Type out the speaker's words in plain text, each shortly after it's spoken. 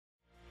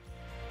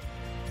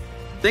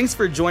Thanks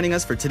for joining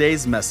us for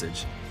today's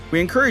message.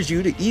 We encourage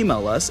you to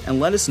email us and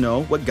let us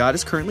know what God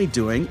is currently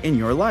doing in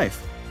your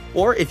life.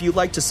 Or if you'd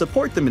like to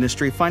support the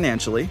ministry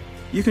financially,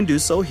 you can do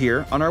so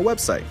here on our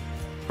website.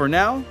 For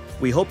now,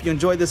 we hope you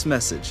enjoy this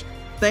message.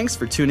 Thanks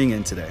for tuning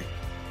in today.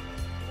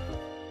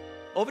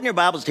 Open your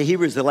Bibles to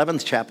Hebrews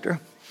 11th chapter.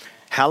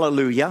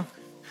 Hallelujah.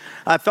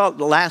 I felt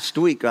last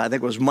week, I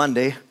think it was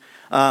Monday,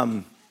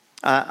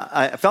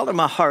 I felt in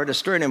my heart, a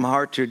stirring in my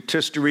heart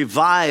to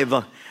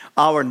revive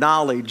our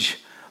knowledge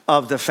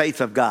of the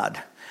faith of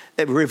God.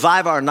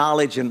 Revive our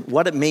knowledge and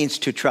what it means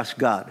to trust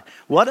God.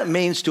 What it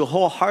means to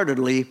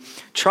wholeheartedly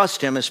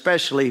trust Him,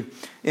 especially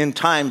in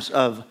times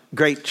of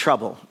great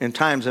trouble, in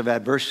times of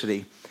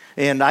adversity.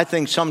 And I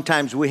think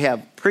sometimes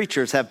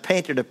preachers have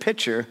painted a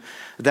picture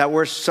that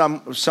we're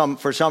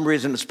for some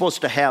reason supposed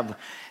to have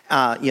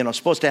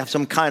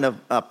some kind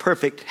of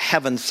perfect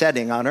heaven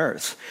setting on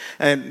earth.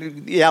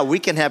 And yeah, we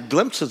can have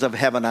glimpses of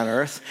heaven on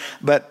earth,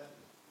 but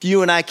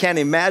you and I can't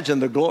imagine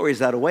the glories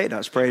that await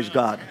us, praise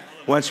God,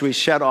 once we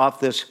shed off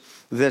this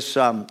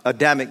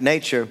Adamic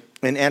nature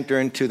and enter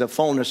into the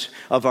fullness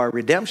of our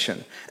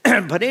redemption.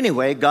 But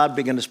anyway, God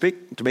began to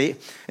speak to me,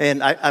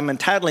 and I'm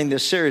entitling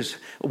this series,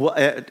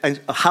 Now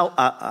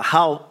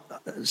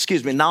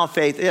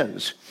Faith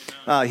Is.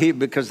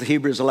 Because the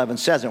Hebrews 11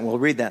 says it, and we'll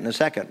read that in a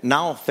second.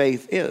 Now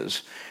faith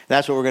is.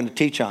 That's what we're going to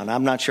teach on.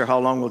 I'm not sure how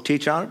long we'll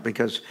teach on it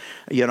because,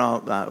 we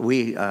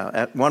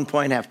at one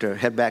point have to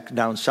head back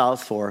down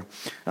south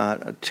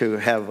to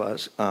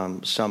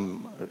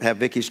have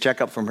Vicky's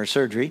checkup from her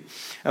surgery.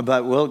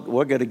 But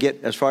we're going to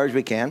get as far as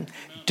we can.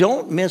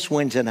 Don't miss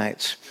Wednesday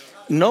nights.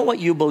 Know what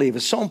you believe.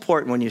 It's so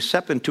important when you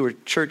step into a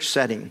church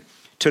setting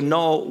to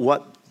know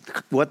what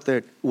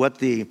the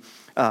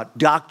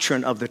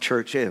doctrine of the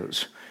church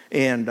is.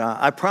 And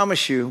I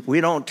promise you, we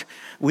don't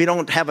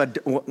have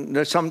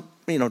there's some,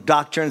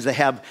 doctrines that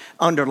have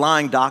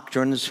underlying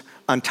doctrines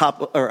on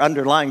top or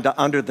under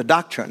the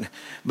doctrine.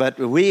 But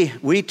we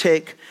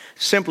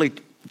simply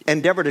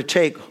endeavor to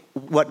take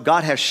what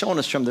God has shown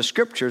us from the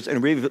scriptures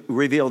and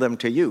reveal them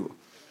to you.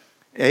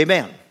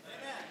 Amen.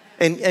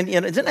 And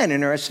isn't that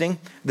interesting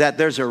that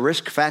there's a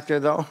risk factor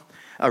though?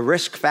 A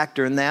risk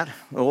factor in that?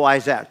 Well, why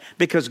is that?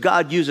 Because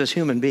God uses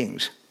human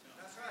beings.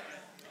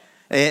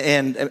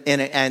 And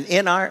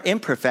in our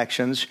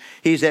imperfections,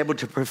 He's able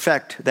to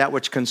perfect that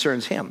which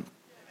concerns Him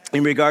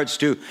in regards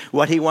to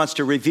what He wants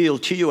to reveal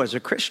to you as a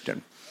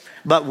Christian.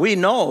 But we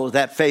know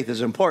that faith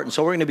is important.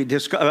 So we're going to be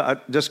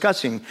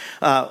discussing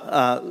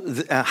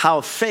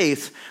how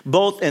faith,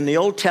 both in the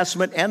Old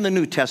Testament and the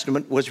New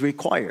Testament, was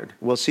required.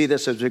 We'll see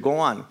this as we go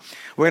on.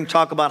 We're going to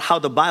talk about how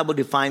the Bible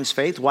defines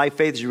faith, why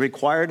faith is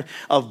required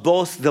of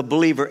both the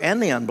believer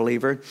and the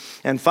unbeliever.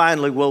 And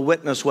finally, we'll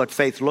witness what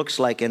faith looks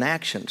like in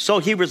action. So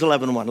Hebrews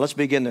 11:1, let's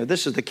begin there.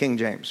 This is the King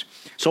James.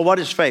 So what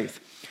is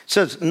faith? It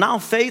says, now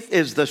faith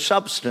is the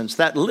substance.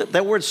 That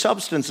word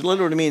substance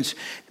literally means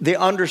the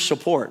under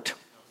support.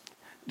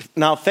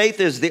 Now, faith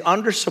is the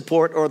under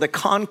support or the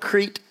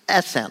concrete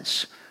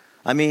essence.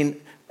 I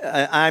mean,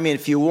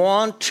 if you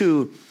want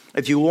to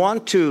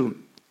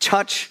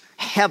touch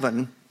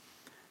heaven,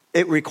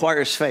 it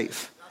requires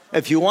faith.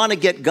 If you want to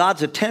get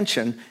God's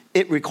attention,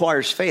 it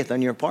requires faith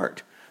on your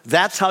part.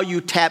 That's how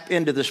you tap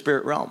into the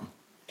spirit realm.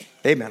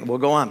 Amen. We'll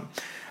go on.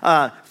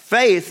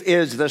 Faith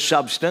is the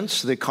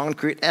substance, the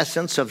concrete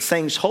essence of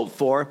things hoped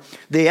for,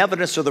 the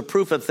evidence or the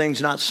proof of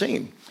things not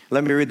seen.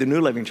 Let me read the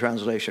New Living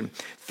Translation.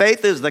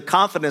 Faith is the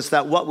confidence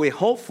that what we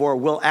hope for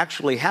will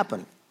actually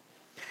happen.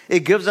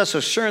 It gives us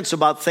assurance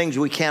about things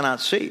we cannot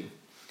see.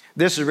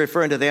 This is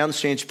referring to the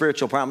unseen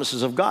spiritual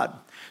promises of God.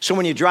 So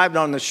when you drive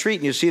down the street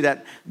and you see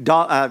that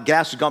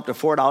gas has gone up to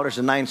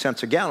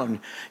 $4.09 a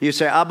gallon, you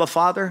say, Abba,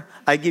 Father,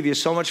 I give you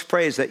so much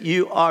praise that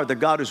you are the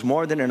God who's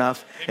more than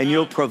enough, and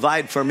you'll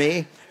provide for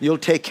me. You'll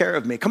take care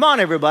of me. Come on,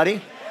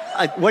 everybody.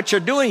 What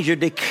you're doing is you're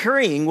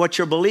decreeing what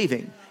you're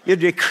believing. You're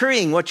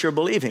decreeing what you're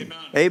believing.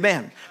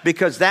 Amen.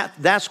 Because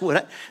that's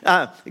what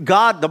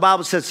God, the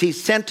Bible says, He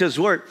sent His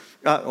word.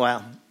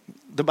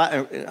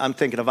 I'm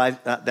thinking of,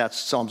 that's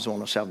Psalms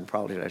 107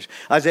 probably.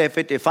 Isaiah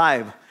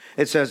 55,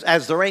 it says,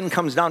 as the rain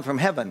comes down from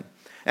heaven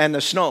and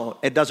the snow,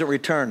 it doesn't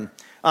return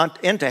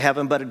into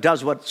heaven, but it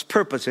does what its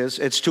purpose is.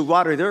 It's to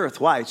water the earth.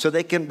 Why? So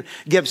they can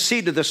give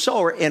seed to the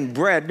sower and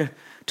bread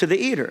to the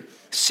eater.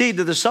 Seed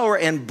to the sower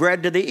and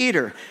bread to the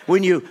eater.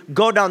 When you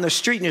go down the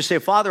street and you say,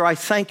 Father, I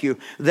thank you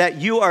that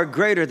you are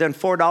greater than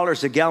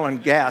 $4 a gallon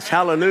gas.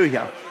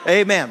 Hallelujah.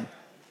 Amen.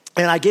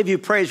 And I give you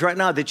praise right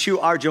now that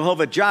you are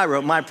Jehovah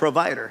Jireh, my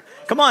provider.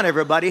 Come on,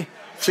 everybody.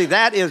 See,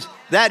 that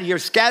you're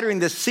scattering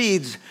the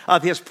seeds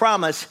of His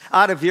promise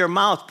out of your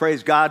mouth,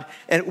 praise God,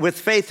 and with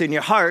faith in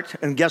your heart.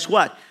 And guess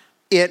what?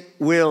 It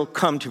will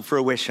come to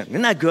fruition.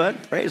 Isn't that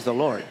good? Praise the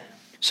Lord.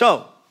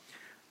 So,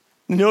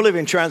 New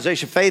Living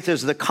Translation, faith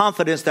is the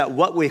confidence that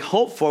what we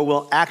hope for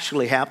will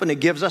actually happen. It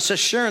gives us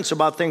assurance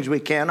about things we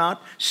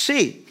cannot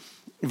see.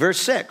 Verse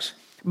 6,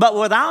 but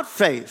without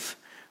faith,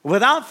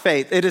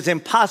 it is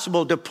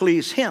impossible to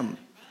please Him.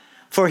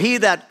 For he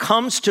that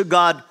comes to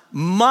God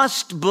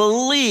must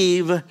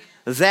believe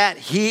that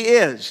he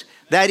is.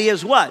 That he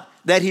is what?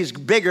 that he's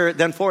bigger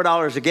than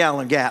 $4 a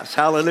gallon gas.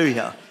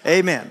 Hallelujah.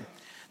 Amen.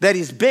 That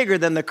he's bigger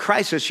than the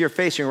crisis you're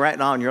facing right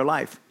now in your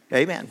life.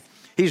 Amen.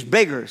 He's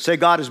bigger. Say,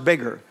 God is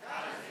bigger.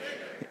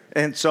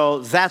 And so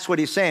that's what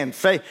he's saying.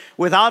 Faith,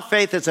 without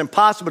faith, it's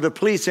impossible to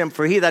please him,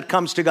 for he that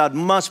comes to God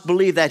must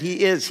believe that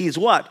he's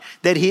what?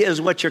 That he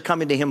is what you're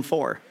coming to him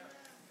for.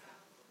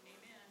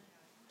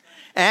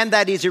 And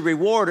that he's a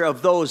rewarder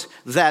of those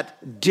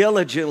that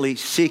diligently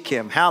seek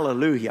him.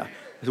 Hallelujah.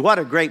 What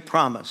a great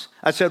promise.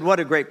 I said, what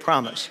a great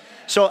promise.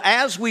 So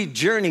as we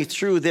journey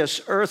through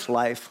this earth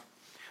life,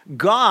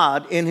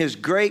 God, in his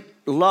great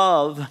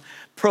love,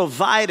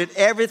 provided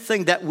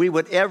everything that we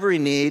would ever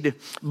need,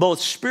 both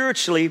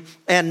spiritually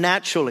and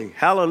naturally.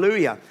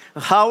 Hallelujah.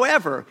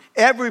 However,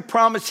 every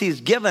promise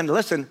he's given,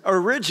 listen,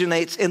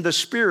 originates in the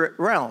spirit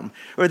realm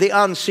or the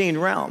unseen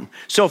realm.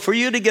 So for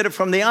you to get it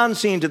from the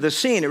unseen to the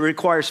seen, it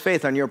requires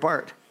faith on your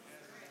part.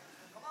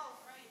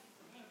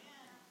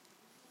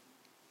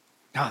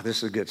 Oh,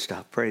 this is good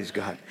stuff. Praise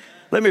God.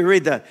 Let me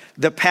read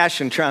the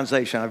Passion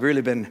Translation. I've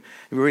really been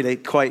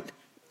quite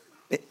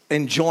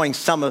enjoying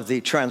some of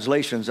the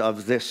translations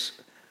of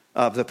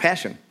the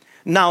Passion.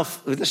 Now,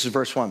 this is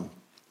verse 1.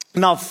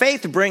 Now,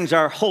 faith brings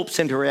our hopes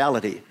into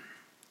reality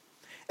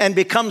and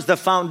becomes the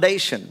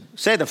foundation.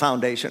 Say the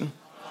foundation.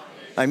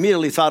 I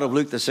immediately thought of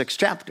Luke, the 6th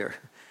chapter.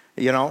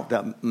 You know,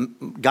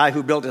 the guy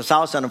who built his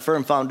house on a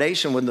firm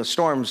foundation, when the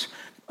storms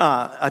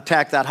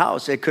attacked that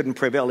house, it couldn't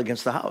prevail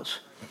against the house.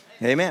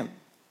 Amen.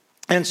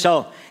 And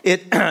so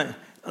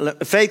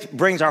faith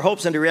brings our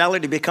hopes into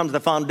reality, becomes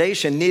the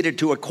foundation needed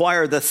to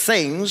acquire the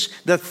things,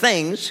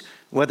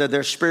 whether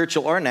they're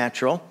spiritual or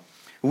natural,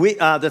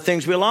 the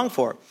things we long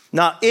for.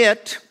 Now,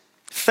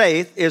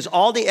 faith, is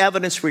all the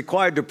evidence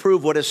required to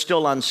prove what is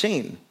still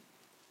unseen.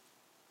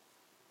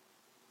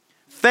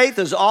 Faith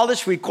is all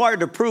that's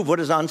required to prove what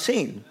is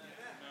unseen.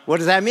 What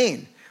does that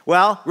mean?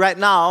 Well, right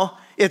now,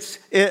 it's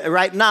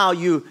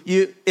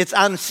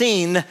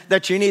unseen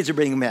that your needs are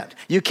being met.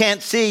 You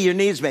can't see your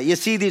needs met. You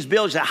see these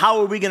bills. How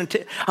are we going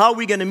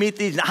to meet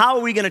these? How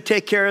are we going to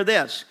take care of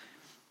this?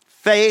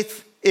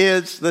 Faith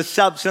is the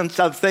substance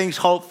of things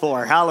hoped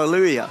for.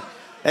 Hallelujah.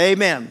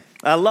 Amen.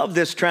 I love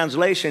this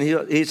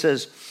translation. He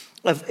says,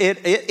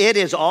 it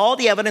is all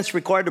the evidence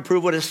required to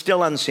prove what is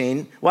still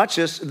unseen. Watch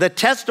this. The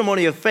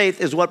testimony of faith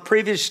is what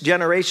previous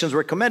generations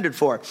were commended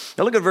for.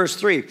 Now look at verse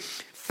 3.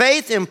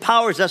 Faith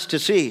empowers us to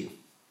see.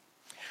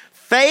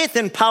 Faith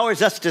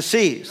empowers us to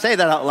see. Say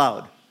that out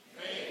loud.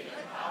 Faith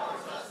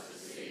empowers us to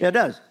see. Yeah, it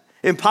does.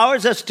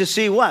 Empowers us to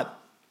see what?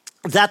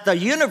 That the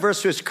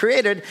universe was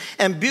created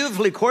and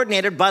beautifully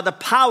coordinated by the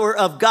power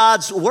of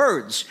God's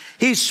words.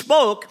 He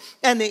spoke,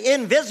 and the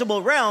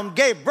invisible realm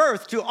gave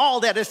birth to all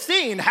that is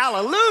seen.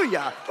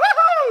 Hallelujah.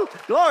 Woo-hoo!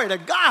 Glory to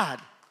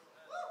God.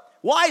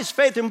 Why is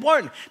faith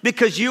important?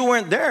 Because you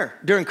weren't there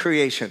during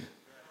creation.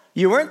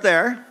 You weren't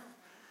there.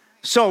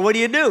 So what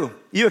do?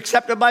 You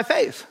accept it by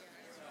faith.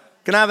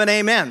 Can I have an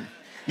amen?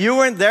 You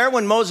weren't there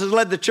when Moses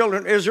led the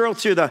children of Israel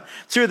through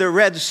the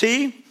Red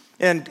Sea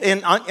and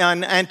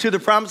to the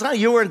promised land.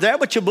 You weren't there,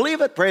 but you believe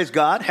it. Praise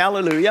God.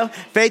 Hallelujah.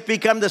 Faith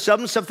becomes the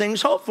substance of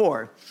things hoped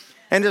for.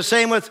 And the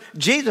same with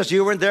Jesus.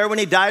 You weren't there when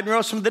he died and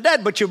rose from the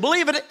dead, but you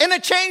believe it, and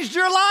it changed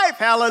your life.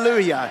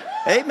 Hallelujah.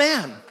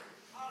 Amen.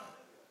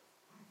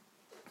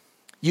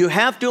 You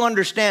have to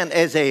understand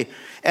as a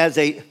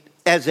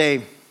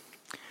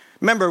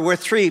remember, we're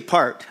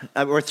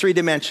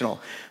three-dimensional.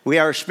 We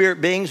are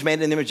spirit beings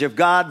made in the image of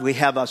God. We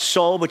have a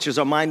soul, which is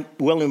our mind,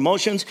 will, and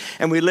emotions,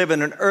 and we live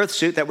in an earth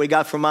suit that we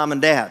got from mom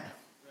and dad.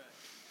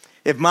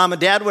 If mom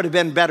and dad would have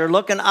been better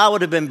looking, I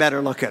would have been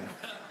better looking.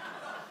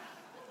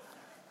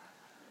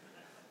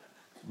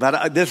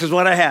 But this is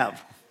what I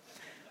have.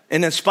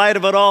 And in spite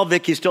of it all,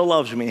 Vicki still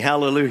loves me.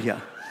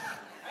 Hallelujah.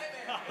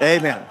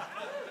 Amen.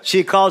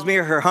 She calls me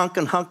her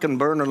hunkin'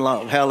 burnin'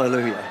 love.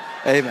 Hallelujah.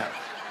 Amen.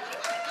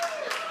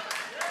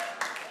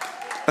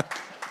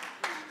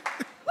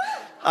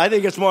 I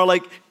think it's more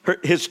like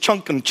his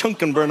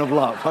chunkin' burn of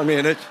love. I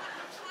mean,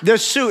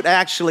 this suit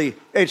actually,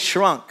 it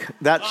shrunk.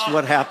 That's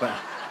what happened.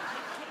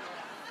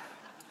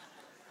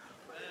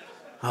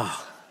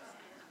 Oh.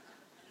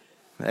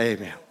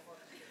 Amen.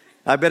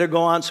 I better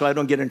go on so I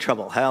don't get in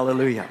trouble.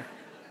 Hallelujah.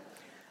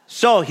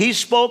 So he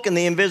spoke, and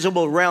the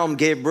invisible realm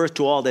gave birth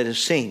to all that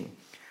is seen.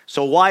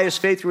 So why is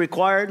faith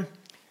required?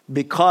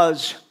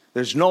 Because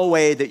there's no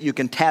way that you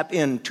can tap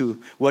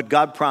into what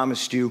God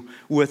promised you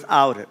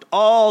without it.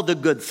 All the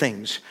good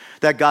things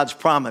that God's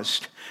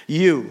promised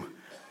you,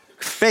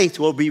 faith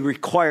will be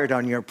required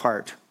on your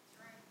part.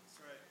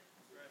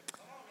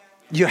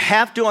 You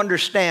have to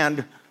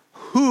understand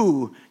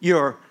who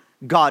your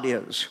God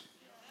is.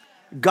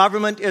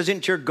 Government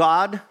isn't your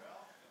God.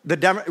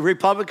 The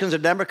Republicans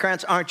and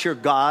Democrats aren't your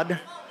God.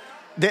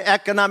 The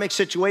economic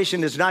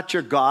situation is not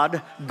your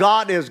God.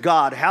 God is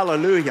God.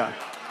 Hallelujah.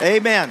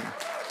 Amen.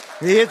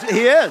 He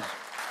is.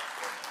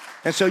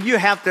 And so you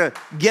have to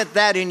get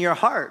that in your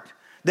heart,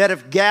 that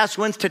if gas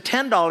went to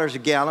 $10 a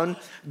gallon,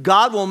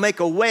 God will make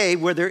a way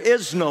where there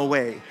is no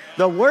way.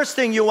 The worst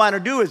thing you want to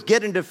do is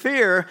get into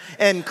fear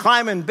and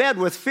climb in bed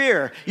with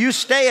fear. You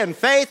stay in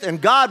faith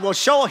and God will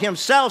show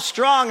himself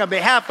strong on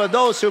behalf of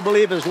those who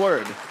believe his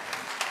word.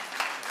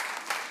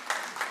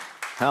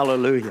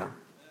 Hallelujah.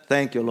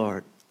 Thank you,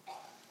 Lord.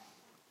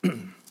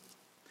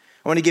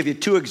 I want to give you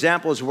two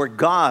examples where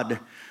God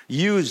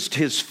used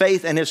his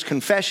faith and his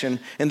confession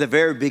in the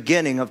very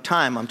beginning of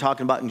time. I'm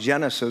talking about in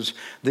Genesis,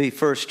 the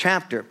first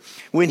chapter.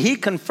 When he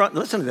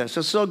listen to this,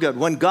 it's so good.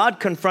 When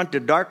God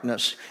confronted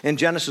darkness in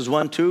Genesis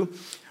 1-2,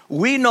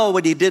 we know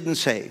what he didn't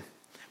say.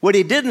 What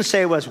he didn't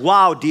say was,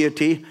 wow,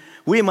 deity,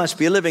 we must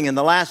be living in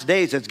the last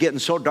days. It's getting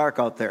so dark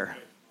out there.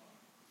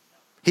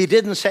 He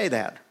didn't say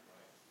that.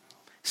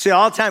 See,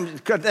 all the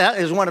time, that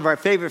is one of our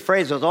favorite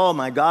phrases. Oh,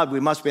 my God, we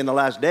must be in the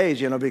last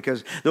days,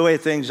 because the way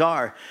things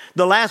are.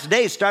 The last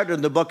days started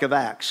in the book of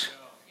Acts.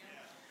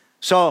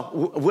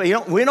 So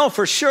we know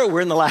for sure we're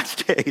in the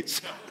last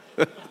days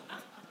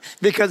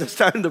because it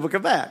started in the book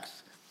of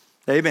Acts.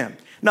 Amen.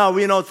 Now,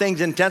 we know things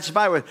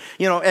intensify with,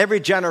 every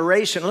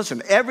generation.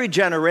 Listen, every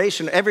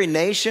generation, every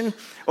nation,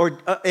 or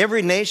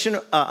every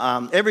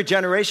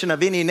generation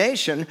of any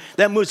nation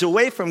that moves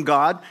away from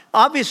God,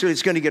 obviously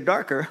it's going to get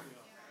darker.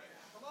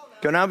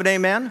 Can I have an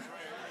amen?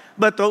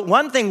 But the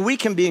one thing we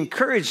can be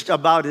encouraged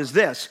about is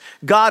this.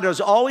 God has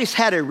always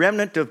had a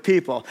remnant of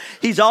people.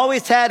 He's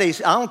always had I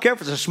don't care if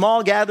it's a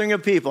small gathering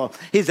of people.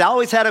 He's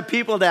always had a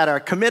people that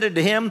are committed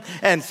to him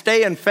and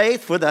stay in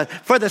faith for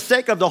the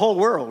sake of the whole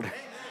world.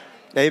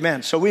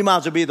 Amen. So we might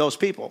as well be those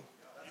people.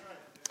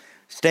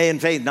 Stay in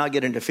faith, not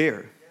get into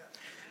fear.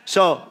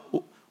 So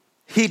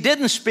he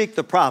didn't speak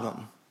the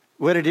problem.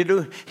 What did he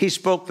do? He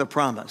spoke the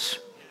promise.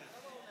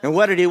 And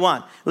what did he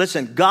want?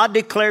 Listen, God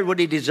declared what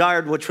he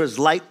desired, which was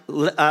light.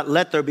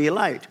 Let there be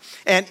light.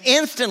 And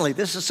instantly,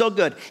 this is so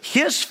good.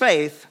 His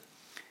faith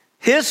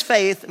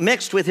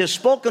mixed with his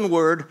spoken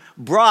word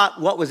brought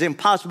what was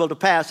impossible to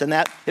pass, and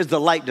that is the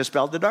light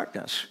dispelled the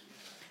darkness.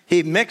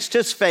 He mixed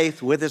his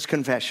faith with his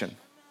confession.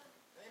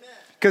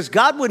 Because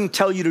God wouldn't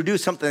tell you to do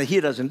something that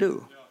he doesn't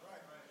do.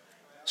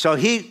 So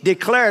he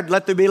declared,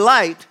 let there be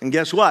light. And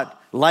guess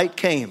what? Light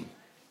came.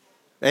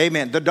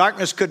 Amen. The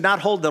darkness could not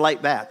hold the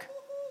light back.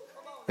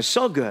 It's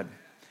so good.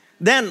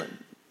 Then,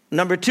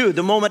 number 2,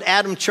 the moment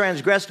Adam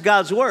transgressed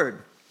God's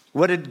word,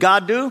 what did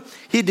God do?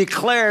 He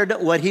declared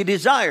what he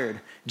desired.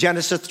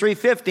 Genesis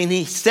 3:15,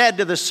 he said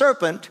to the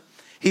serpent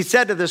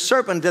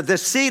that the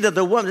seed of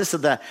the woman, this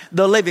is the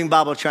Living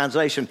Bible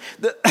translation,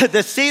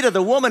 the seed of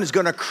the woman is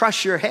going to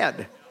crush your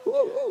head. Woo,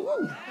 woo,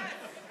 woo.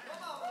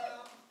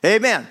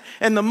 Amen.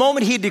 And the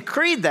moment he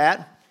decreed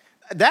that,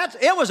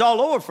 it was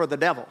all over for the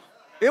devil.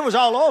 It was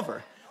all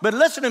over. But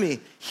listen to me.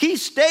 He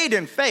stayed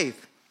in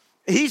faith.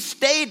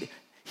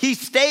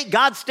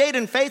 God stayed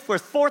in faith for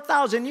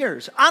 4,000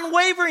 years.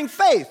 Unwavering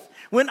faith.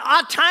 When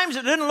at times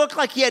it didn't look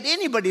like he had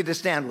anybody to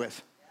stand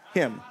with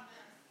him.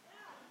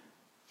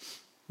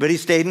 But he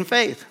stayed in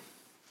faith.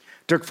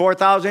 Took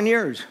 4,000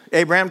 years.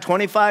 Abraham,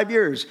 25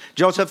 years.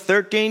 Joseph,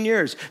 13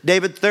 years.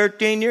 David,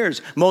 13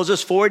 years.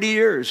 Moses, 40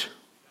 years.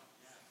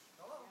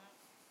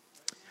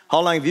 How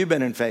long have you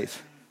been in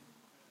faith?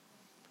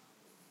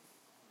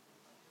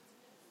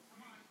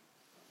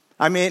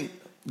 I mean,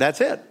 that's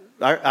it.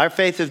 Our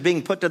faith is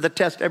being put to the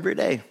test every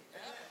day.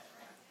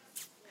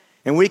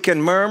 And we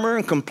can murmur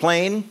and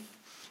complain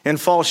and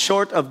fall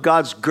short of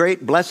God's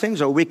great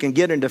blessings, or we can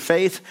get into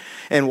faith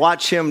and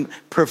watch him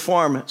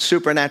perform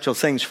supernatural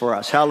things for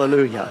us.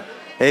 Hallelujah.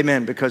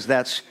 Amen, because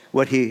that's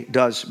what he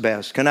does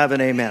best. Can I have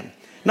an amen?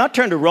 Now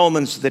turn to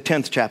Romans, the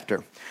 10th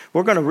chapter.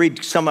 We're going to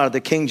read some out of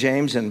the King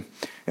James and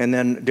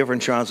then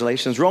different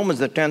translations. Romans,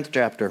 the 10th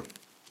chapter.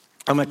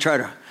 I'm going to try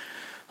to,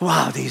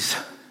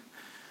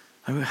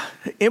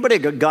 anybody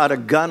got a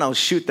gun? I'll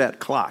shoot that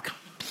clock.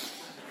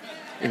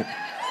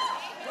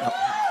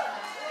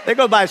 It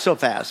goes by so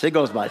fast. It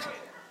goes by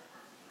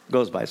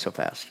so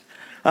fast.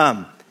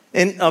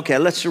 Okay,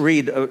 let's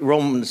read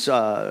Romans,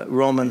 the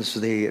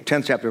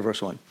 10th chapter,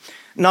 verse 1.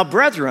 Now,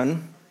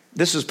 brethren,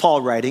 this is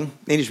Paul writing,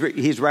 and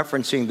he's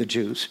referencing the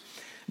Jews.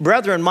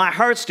 Brethren, my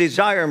heart's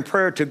desire and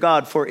prayer to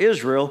God for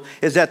Israel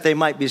is that they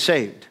might be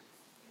saved.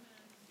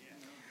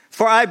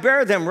 For I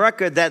bear them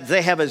record that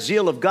they have a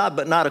zeal of God,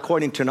 but not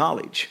according to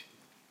knowledge.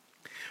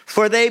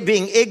 For they,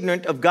 being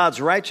ignorant of God's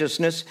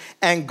righteousness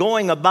and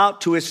going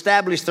about to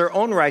establish their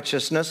own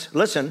righteousness,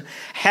 listen,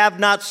 have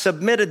not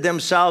submitted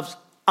themselves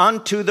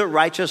unto the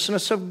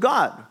righteousness of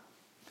God.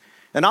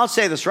 And I'll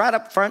say this right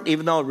up front,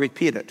 even though I'll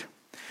repeat it.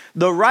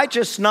 The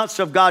righteousness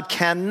of God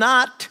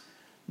cannot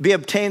be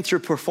obtained through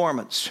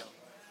performance.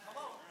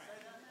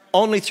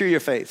 Only through your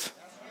faith.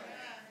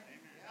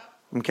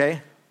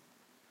 Okay?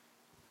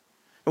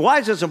 Why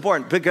is this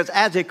important? Because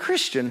as a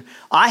Christian,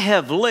 I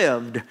have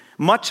lived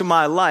much of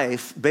my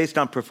life based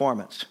on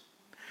performance.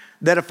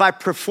 That if I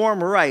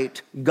perform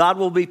right, God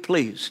will be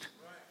pleased.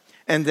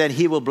 And then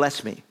he will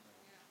bless me.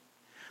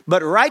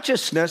 But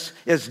righteousness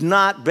is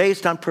not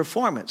based on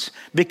performance.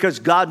 Because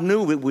God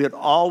knew we would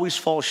always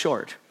fall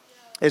short.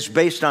 It's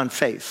based on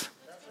faith.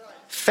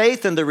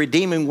 Faith in the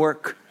redeeming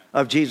work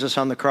of Jesus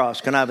on the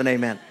cross. Can I have an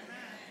amen?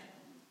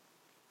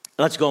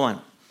 Let's go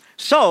on.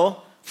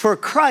 So, for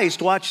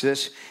Christ, watch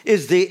this,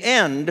 is the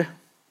end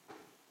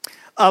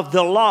of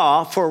the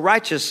law for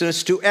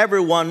righteousness to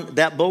everyone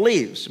that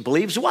believes.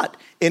 Believes what?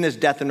 In his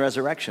death and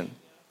resurrection.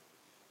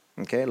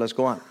 Okay, let's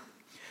go on.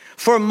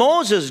 For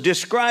Moses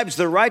describes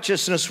the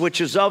righteousness which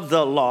is of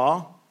the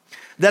law,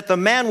 that the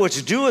man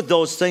which doeth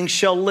those things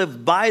shall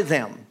live by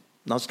them.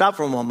 Now stop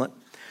for a moment.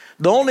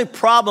 The only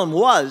problem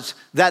was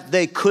that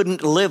they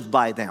couldn't live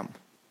by them.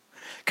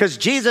 Because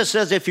Jesus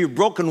says if you've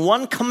broken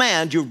one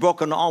command, you've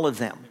broken all of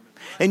them.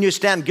 And you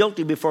stand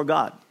guilty before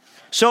God.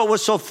 So it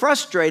was so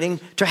frustrating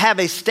to have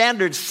a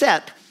standard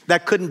set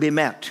that couldn't be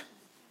met.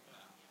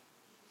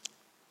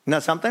 You know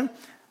something?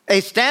 A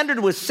standard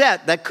was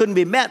set that couldn't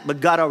be met, but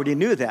God already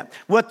knew that.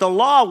 What the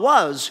law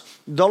was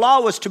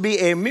to be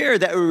a mirror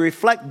that would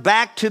reflect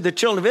back to the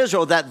children of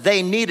Israel that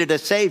they needed a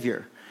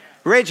Savior.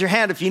 Raise your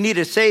hand if you need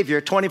a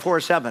Savior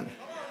 24/7.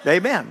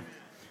 Amen.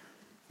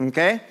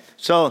 Okay?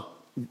 So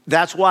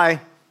that's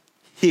why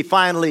he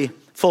finally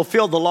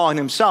fulfilled the law in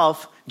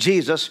himself,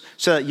 Jesus,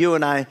 so that you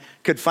and I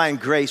could find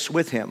grace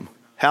with him.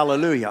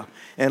 Hallelujah.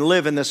 And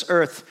live in this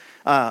earth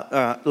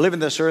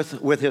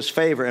with his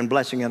favor and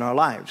blessing in our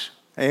lives.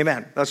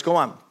 Amen. Let's go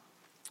on.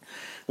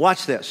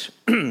 Watch this.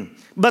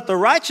 But the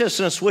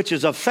righteousness which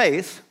is of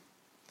faith,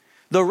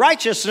 the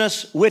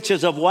righteousness which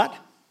is of what?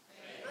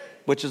 Faith.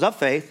 Which is of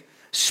faith,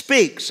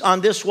 speaks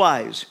on this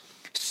wise.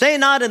 Say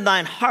not in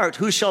thine heart,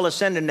 who shall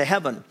ascend into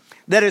heaven?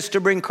 That is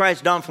to bring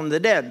Christ down from the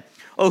dead.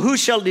 Or who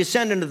shall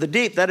descend into the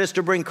deep? That is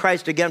to bring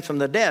Christ again from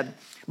the dead.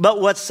 But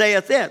what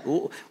saith it?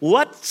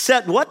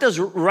 What does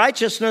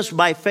righteousness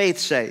by faith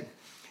say?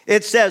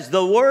 It says,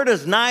 the word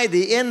is nigh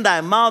thee, in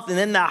thy mouth and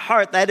in thy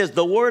heart. That is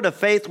the word of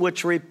faith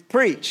which we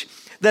preach.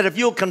 That if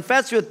you'll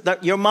confess with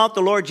your mouth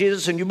the Lord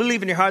Jesus, and you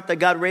believe in your heart that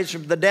God raised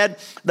him from the dead,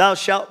 thou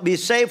shalt be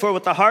saved. For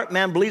with the heart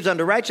man believes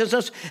unto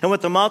righteousness, and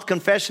with the mouth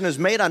confession is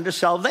made unto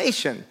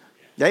salvation.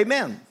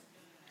 Amen.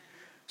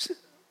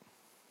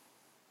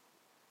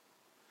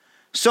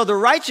 So the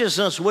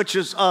righteousness which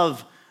is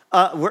of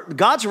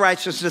God's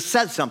righteousness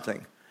said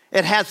something.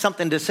 It had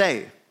something to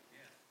say.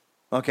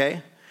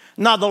 Okay?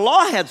 Now the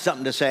law had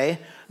something to say.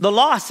 The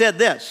law said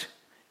this.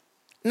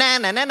 Nah,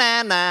 nah, nah,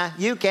 nah, nah.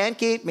 You can't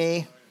keep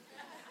me.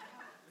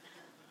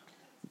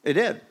 It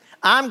did.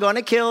 I'm going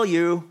to kill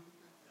you.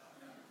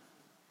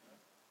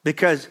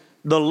 Because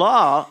the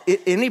law,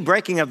 any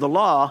breaking of the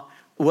law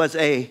was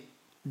a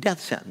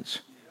death sentence.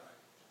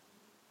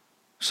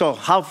 So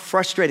how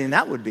frustrating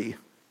that would be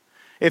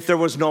if there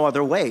was no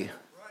other way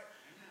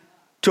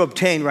to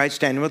obtain right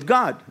standing with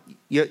God.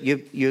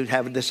 You'd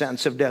have the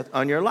sentence of death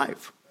on your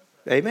life.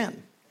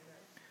 Amen.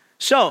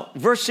 So,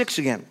 verse 6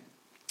 again.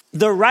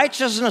 The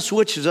righteousness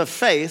which is of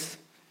faith,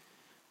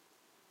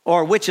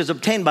 or which is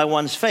obtained by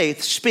one's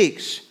faith,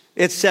 speaks.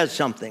 It says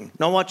something.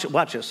 Now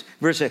watch this.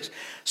 Verse 6.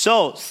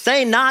 So,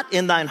 say not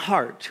in thine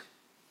heart,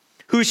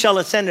 who shall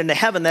ascend into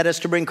heaven, that is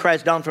to bring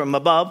Christ down from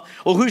above,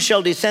 or who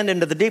shall descend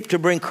into the deep to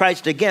bring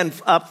Christ again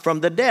up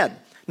from the dead.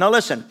 Now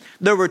listen,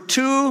 there were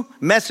two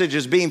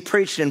messages being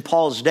preached in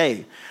Paul's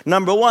day.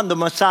 Number one, the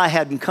Messiah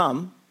hadn't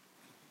come.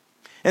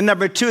 And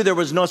number two, there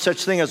was no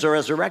such thing as a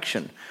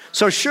resurrection.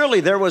 So surely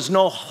there was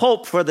no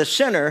hope for the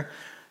sinner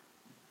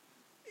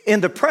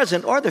in the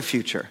present or the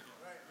future.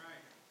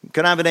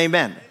 Can I have an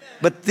amen?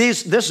 But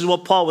this is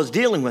what Paul was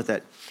dealing with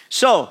it.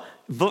 So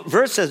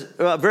verse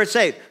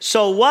 8.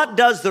 So what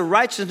does the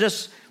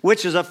righteousness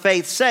which is of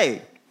faith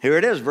say? Here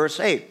it is, verse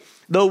 8.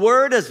 The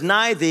word is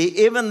nigh thee,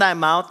 even thy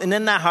mouth and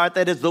in thy heart.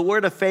 That is the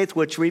word of faith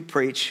which we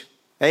preach.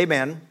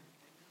 Amen.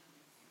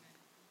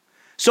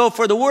 So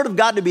for the word of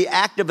God to be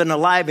active and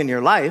alive in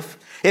your life,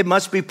 it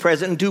must be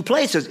present in two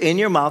places, in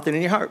your mouth and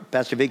in your heart.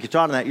 Pastor Vicky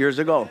taught on that years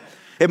ago.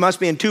 It must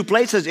be in two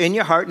places, in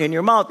your heart and in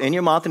your mouth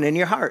and in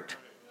your heart.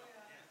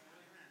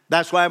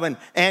 That's why when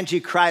Angie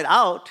cried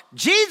out,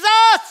 Jesus,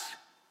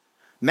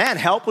 man,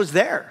 help was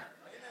there.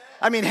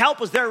 I mean,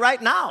 help was there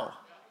right now.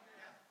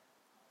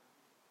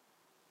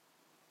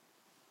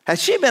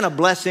 Has she been a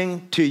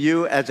blessing to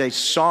you as a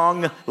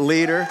song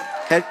leader?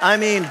 I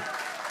mean,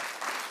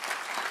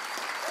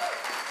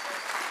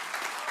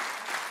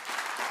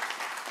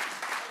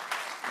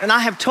 and I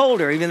have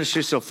told her, even though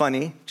she's so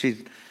funny,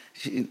 she's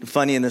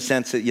funny in the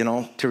sense that,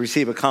 to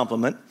receive a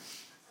compliment.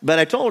 But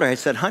I told her, I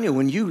said, honey,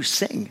 when you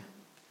sing,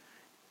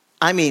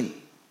 I mean,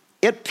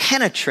 it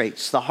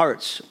penetrates the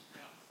hearts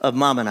of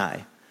Mom and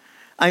I.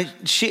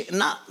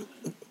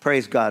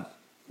 Praise God,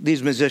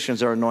 these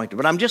musicians are anointed,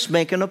 but I'm just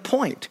making a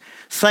point.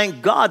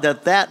 Thank God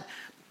that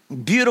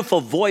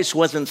beautiful voice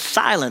wasn't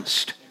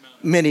silenced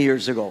many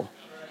years ago.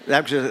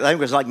 Actually, I think it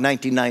was like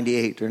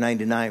 1998 or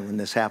 99 when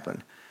this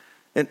happened.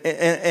 And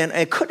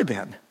it could have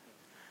been.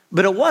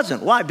 But it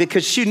wasn't. Why?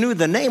 Because she knew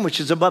the name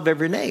which is above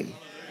every name.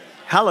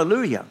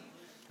 Hallelujah.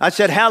 I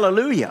said,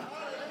 hallelujah.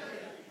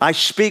 I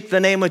speak the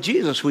name of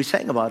Jesus. We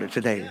sang about it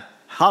today.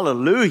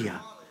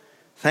 Hallelujah.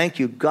 Thank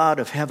you, God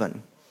of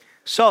heaven.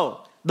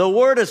 So, the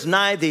word is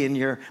nigh thee in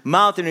your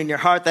mouth and in your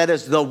heart. That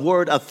is the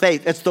word of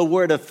faith. It's the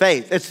word of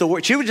faith. It's the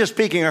word. She was just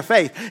speaking her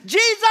faith.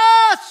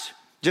 Jesus!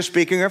 Just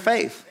speaking her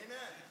faith. Amen.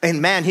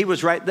 And man, he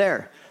was right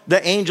there.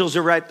 The angels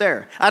are right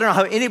there. I don't know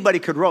how anybody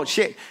could roll.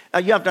 You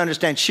have to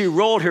understand, she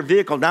rolled her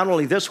vehicle not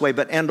only this way,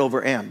 but end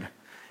over end.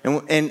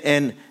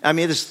 And I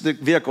mean, the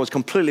vehicle was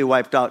completely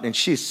wiped out, and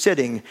she's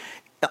sitting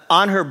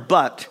on her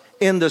butt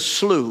in the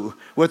slough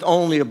with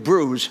only a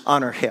bruise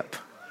on her hip.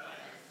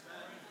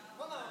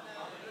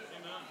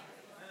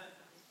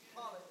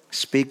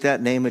 Speak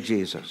that name of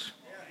Jesus.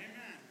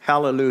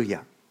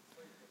 Hallelujah.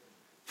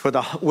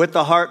 With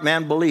the heart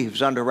man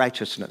believes unto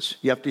righteousness.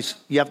 You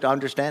have to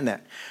understand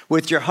that.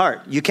 With your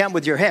heart. You can't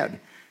with your head.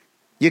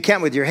 You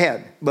can't with your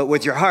head. But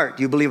with your heart,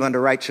 you believe unto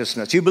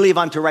righteousness. You believe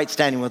unto right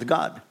standing with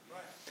God.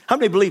 How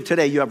many believe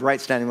today you have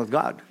right standing with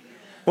God?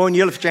 Well, when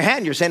you lift your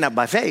hand, you're saying that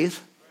by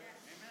faith.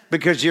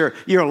 Because your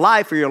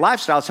life or your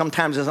lifestyle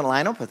sometimes doesn't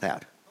line up with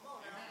that.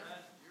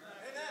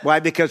 Why?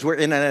 Because we're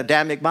in an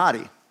Adamic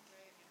body.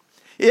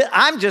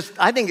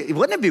 I think,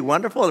 wouldn't it be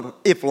wonderful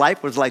if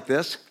life was like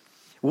this?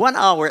 1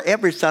 hour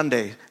every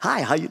Sunday.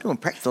 Hi, how you doing?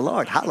 Praise the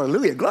Lord.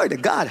 Hallelujah. Glory to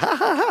God. Ha,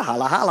 ha, ha.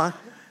 Holla, holla.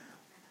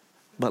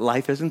 But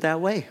life isn't that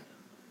way.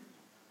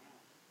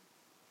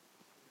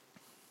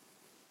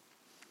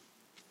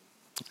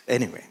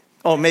 Anyway.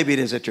 Oh, maybe it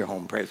is at your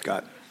home. Praise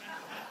God.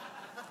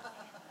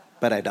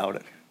 But I doubt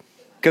it.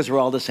 Because we're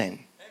all the same.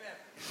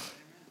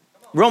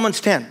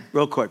 Romans 10,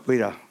 real quick.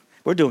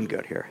 We're doing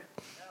good here.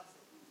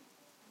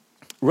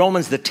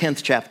 Romans, the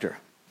 10th chapter.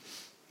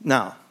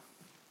 Now,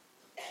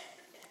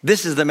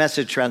 this is the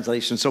Message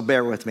translation, so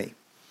bear with me,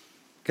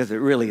 because it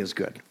really is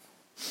good.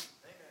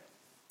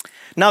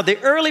 Now, the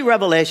early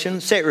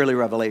revelation, say early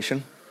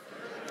revelation.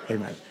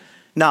 Amen.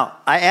 Now,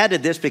 I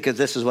added this because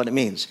this is what it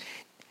means.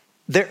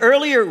 The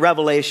earlier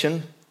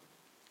revelation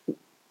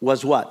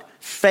was what?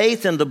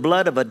 Faith in the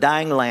blood of a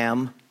dying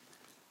lamb.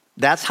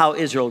 That's how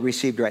Israel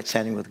received right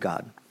standing with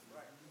God.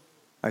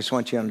 I just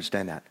want you to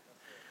understand that.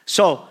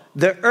 So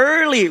the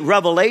early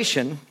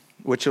revelation,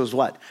 which was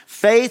what?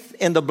 Faith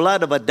in the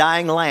blood of a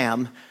dying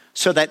lamb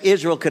so that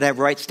Israel could have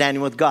right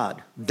standing with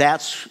God.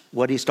 That's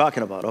what he's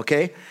talking about,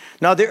 okay?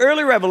 Now, the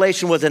early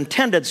revelation was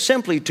intended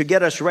simply to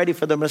get us ready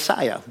for the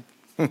Messiah.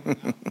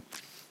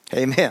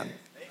 Amen.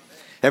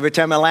 Every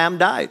time a lamb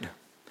died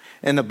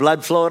and the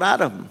blood flowed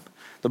out of him,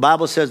 the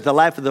Bible says the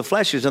life of the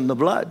flesh is in the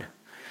blood.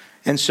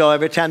 And so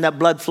every time that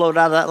blood flowed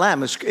out of that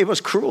lamb, it was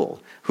cruel.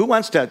 Who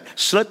wants to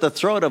slit the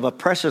throat of a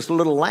precious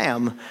little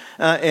lamb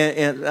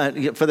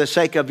for the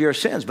sake of your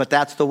sins? But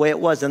that's the way it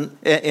was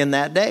in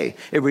that day.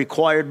 It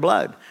required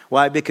blood.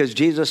 Why? Because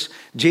Jesus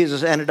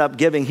ended up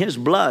giving his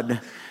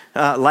blood,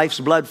 life's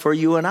blood for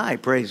you and I.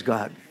 Praise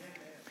God.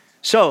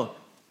 So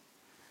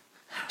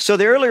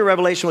the earlier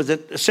revelation was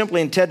simply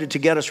intended to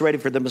get us ready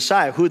for the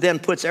Messiah, who then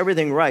puts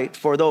everything right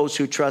for those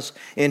who trust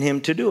in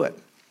him to do it.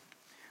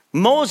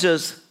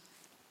 Moses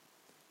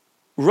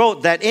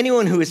wrote that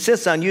anyone who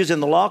insists on using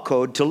the law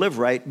code to live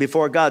right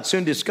before God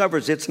soon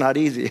discovers it's not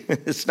easy.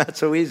 It's not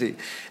so easy.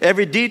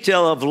 Every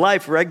detail of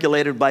life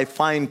regulated by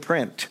fine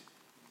print.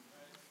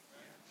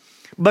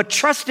 But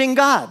trusting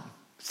God,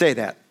 say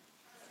that.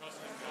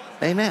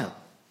 Amen.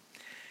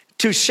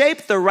 To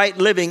shape the right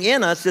living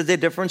in us is a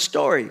different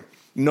story.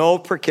 No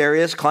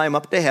precarious climb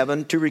up to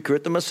heaven to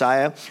recruit the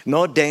Messiah.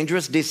 No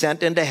dangerous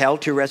descent into hell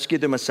to rescue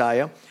the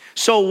Messiah.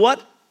 So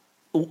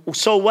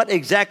what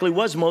exactly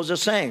was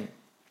Moses saying?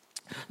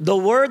 The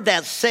word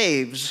that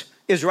saves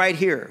is right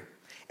here.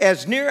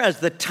 As near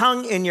as the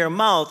tongue in your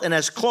mouth and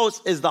as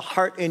close as the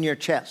heart in your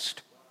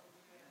chest.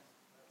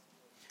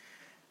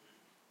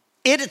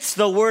 It's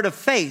the word of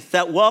faith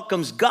that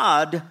welcomes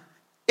God.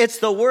 It's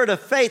the word of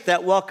faith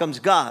that welcomes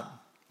God.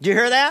 Do you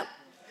hear that?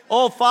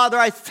 Oh, Father,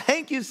 I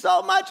thank you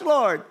so much,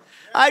 Lord.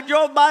 I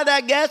drove by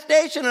that gas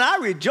station and I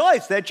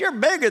rejoice that you're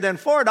bigger than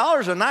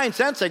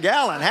 $4.09 a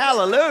gallon.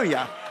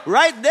 Hallelujah.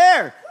 Right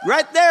there,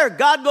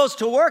 God goes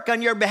to work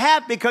on your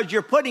behalf because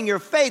you're putting your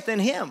faith in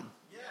him.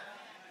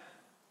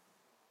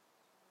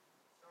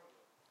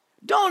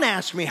 Don't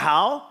ask me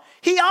how.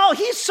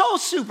 He's so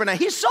supernatural.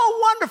 He's so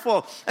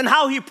wonderful in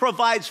how he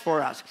provides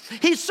for us.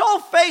 He's so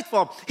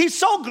faithful. He's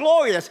so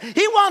glorious.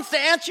 He wants to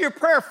answer your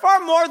prayer far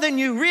more than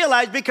you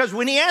realize, because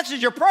when he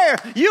answers your prayer,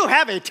 you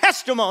have a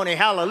testimony.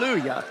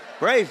 Hallelujah.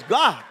 Praise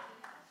God.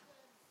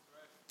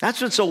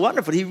 That's what's so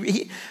wonderful.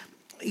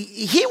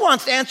 He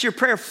wants to answer your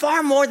prayer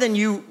far more than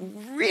you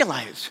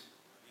realize.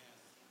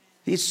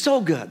 He's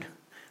so good.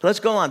 Let's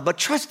go on. But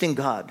trusting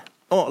God.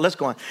 Oh, let's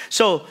go on.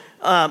 So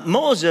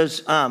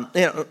Moses,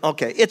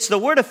 it's the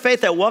word of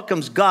faith that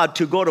welcomes God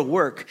to go to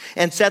work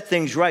and set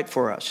things right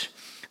for us.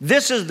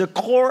 This is the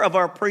core of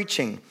our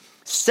preaching.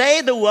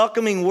 Say the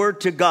welcoming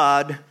word to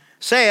God.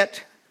 Say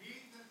it.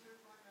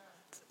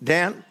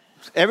 Dan,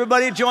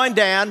 everybody join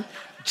Dan.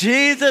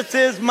 Jesus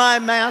is my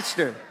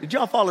master. Did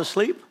y'all fall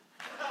asleep?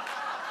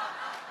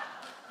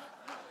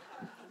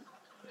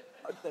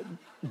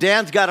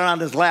 Dan's got it on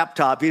his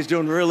laptop. He's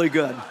doing really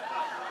good.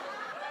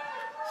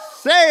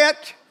 Say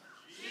it.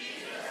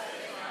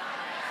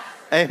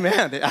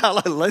 Amen.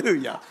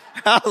 Hallelujah.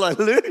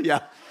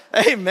 Hallelujah.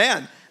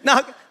 Amen.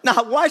 Now,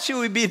 why should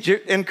we be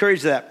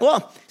encouraged to that?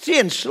 Well, see,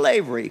 in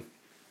slavery,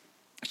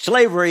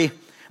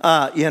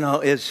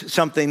 is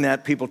something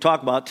that people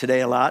talk about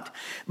today a lot.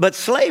 But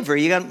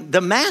slavery,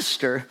 the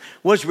master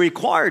was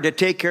required to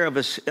take care of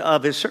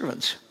his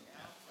servants.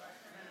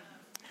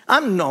 I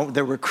know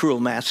there were cruel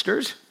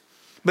masters,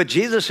 but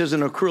Jesus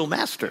isn't a cruel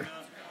master.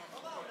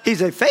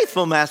 He's a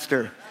faithful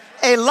master,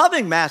 a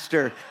loving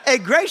master, a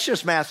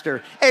gracious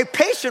master, a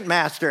patient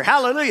master.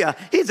 Hallelujah.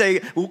 He's a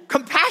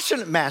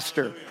compassionate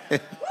master.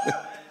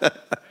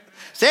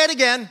 Say it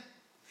again.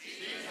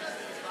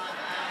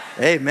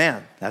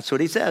 Amen. That's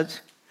what he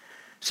says.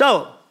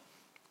 So,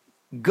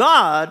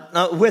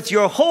 God, with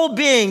your whole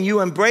being, you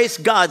embrace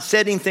God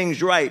setting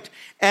things right.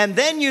 And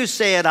then you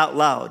say it out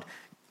loud.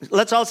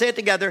 Let's all say it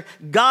together.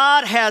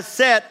 God has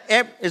set,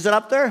 is it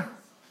up there?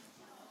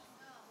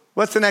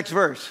 What's the next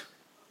verse?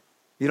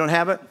 You don't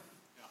have it?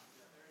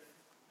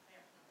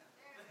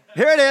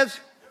 Here it is.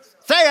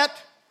 Say it.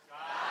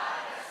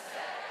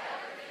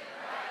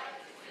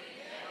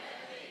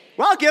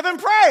 Well, give him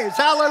praise.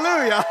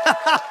 Hallelujah.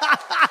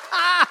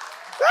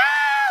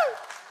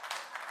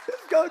 This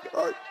is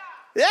good.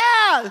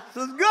 Yeah,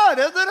 this is good,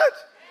 isn't it?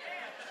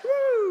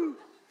 Woo.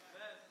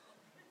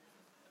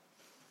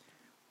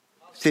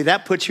 See,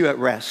 that puts you at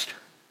rest.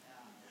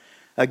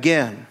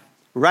 Again,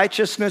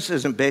 righteousness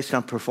isn't based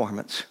on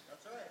performance.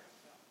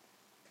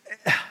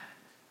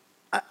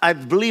 I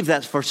believe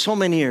that for so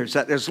many years,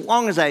 that as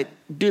long as I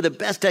do the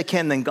best I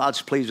can, then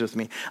God's pleased with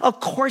me. Of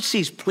course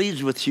he's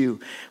pleased with you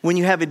when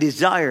you have a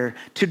desire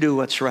to do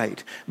what's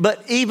right.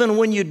 But even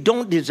when you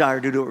don't desire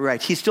to do it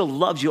right, he still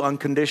loves you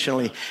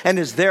unconditionally and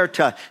is there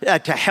to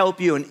help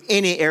you in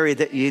any area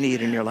that you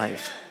need in your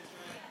life.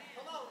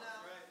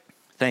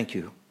 Thank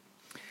you.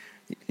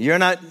 You're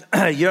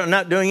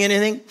not doing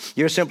anything.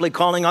 You're simply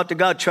calling out to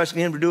God, trusting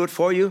him to do it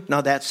for you. Now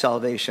that's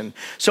salvation.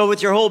 So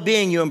with your whole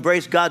being, you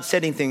embrace God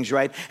setting things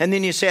right. And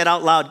then you say it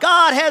out loud.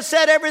 God has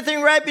set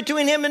everything right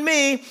between him and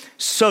me.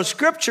 So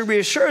scripture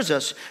reassures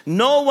us,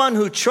 no one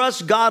who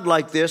trusts God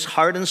like this,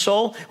 heart and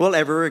soul, will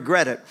ever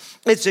regret it.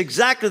 It's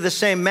exactly the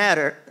same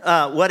matter,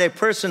 what a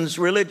person's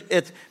religion...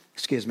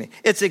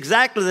 It's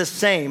exactly the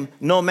same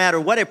no matter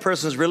what a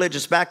person's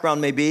religious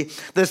background may be.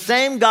 The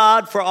same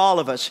God for all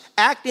of us,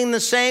 acting the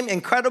same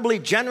incredibly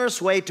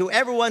generous way to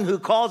everyone who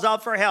calls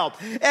out for help.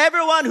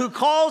 Everyone who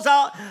calls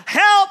out,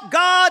 help,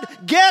 God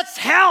gets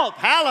help.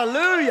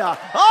 Hallelujah.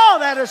 Oh,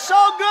 that is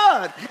so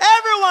good.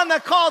 Everyone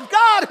that calls,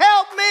 God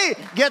help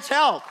me, gets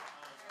help.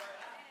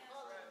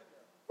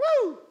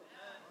 Woo.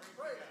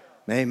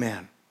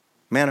 Amen.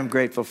 Man, I'm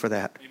grateful for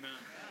that. Amen.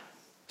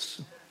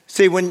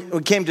 See, when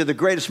we came to the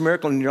greatest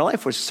miracle in your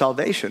life was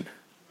salvation.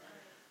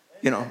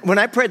 When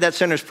I prayed that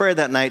sinner's prayer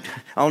that night,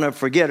 I'll never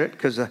forget it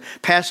because the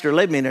pastor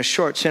led me in a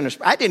short sinner's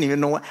prayer. I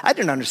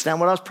didn't understand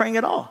what I was praying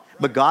at all.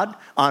 But God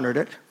honored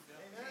it.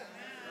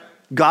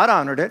 God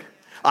honored it.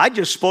 I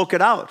just spoke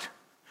it out.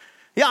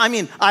 Yeah,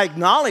 I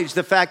acknowledge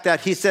the fact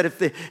that he said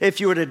if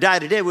you were to die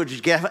today, would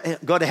you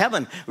go to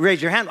heaven? Raise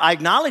your hand. I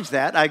acknowledge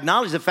that. I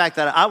acknowledge the fact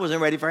that I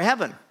wasn't ready for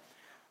heaven.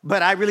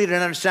 But I really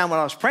didn't understand what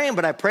I was praying,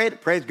 but I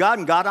prayed, praised God,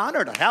 and God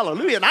honored it.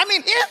 Hallelujah. And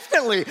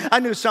instantly, I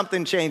knew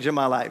something changed in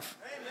my life.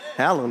 Amen.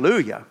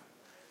 Hallelujah.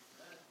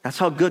 That's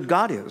how good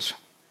God is.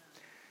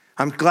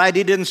 I'm glad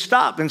he didn't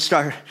stop and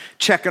start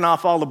checking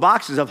off all the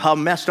boxes of how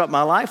messed up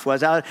my life was.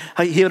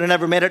 He would have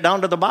never made it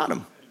down to the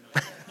bottom.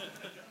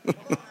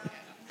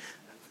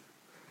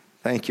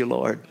 Thank you,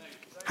 Lord.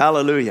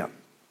 Hallelujah.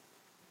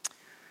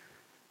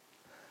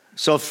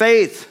 So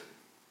faith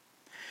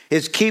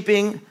is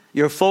keeping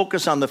your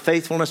focus on the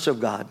faithfulness of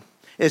God,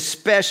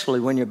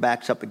 especially when your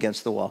back's up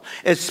against the wall,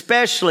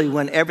 especially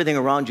when everything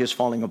around you is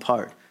falling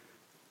apart,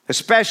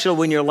 especially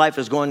when your life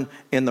is going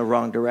in the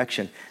wrong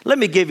direction. Let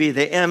me give you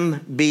the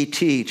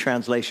MBT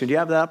translation. Do you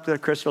have that up there,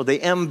 Crystal? The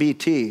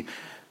MBT.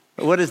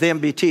 What is the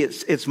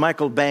MBT? It's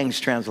Michael Bang's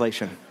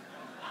translation.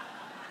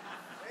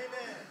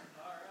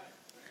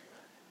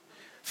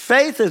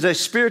 Faith is a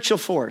spiritual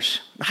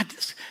force.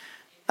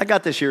 I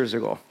got this years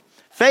ago.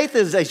 Faith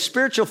is a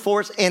spiritual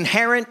force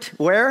inherent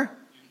where?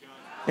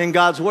 In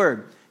God's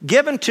word.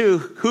 Given to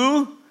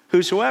who?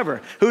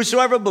 Whosoever.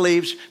 Whosoever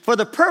believes for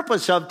the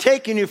purpose of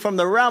taking you from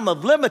the realm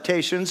of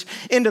limitations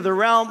into the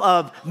realm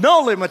of no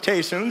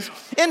limitations,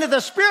 into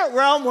the spirit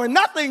realm where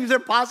nothing's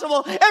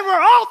impossible and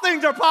where all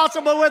things are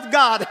possible with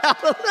God.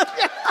 Hallelujah.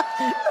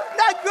 Isn't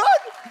that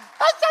good?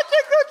 That's such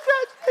a good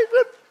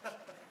translation.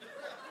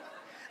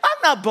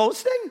 I'm not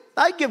boasting.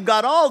 I give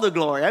God all the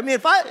glory.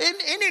 If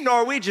any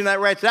Norwegian that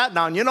writes that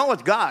down, you know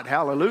it's God.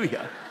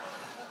 Hallelujah.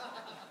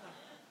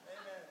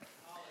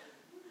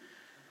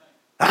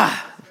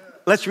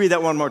 Let's read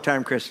that one more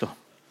time, Crystal.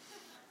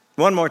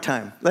 One more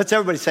time. Let's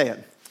everybody say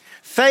it.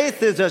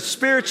 Faith is a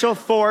spiritual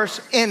force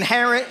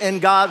inherent in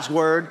God's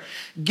word,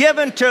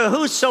 given to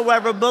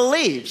whosoever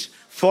believes,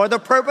 for the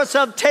purpose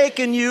of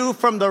taking you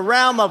from the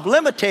realm of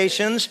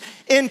limitations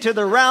into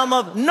the realm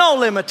of no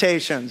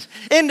limitations,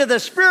 into the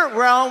spirit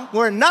realm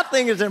where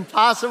nothing is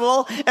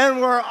impossible and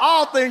where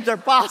all things are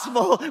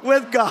possible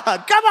with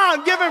God. Come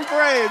on, give him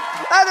praise.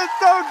 That is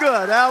so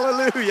good.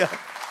 Hallelujah.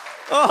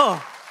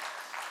 Oh,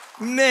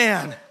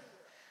 man.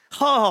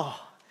 Oh,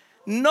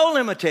 no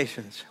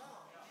limitations.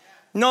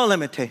 No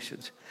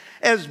limitations.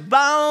 As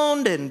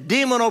bound and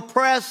demon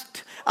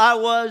oppressed I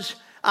was,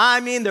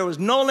 there was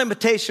no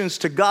limitations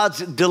to God's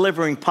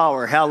delivering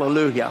power.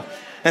 Hallelujah.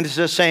 And it's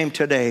the same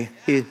today.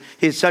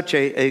 He's such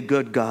a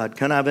good God.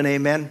 Can I have an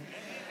amen?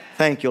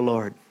 Thank you,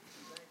 Lord.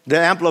 The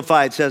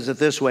Amplified says it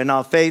this way.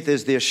 Now, faith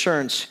is the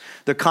assurance,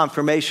 the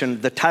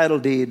confirmation, the title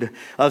deed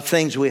of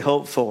things we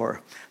hope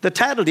for. The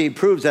title deed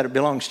proves that it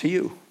belongs to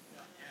you.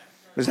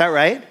 Is that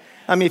right?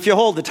 I mean, if you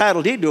hold the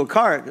title deed to a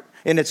car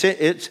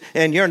and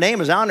and your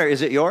name is on there,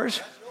 is it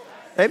yours?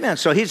 Amen.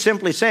 So he's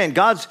simply saying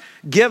God's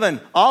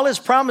given all his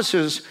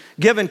promises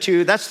given to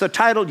you. That's the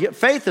title.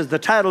 Faith is the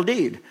title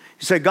deed.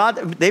 He said, God,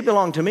 they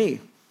belong to me.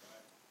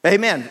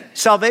 Amen.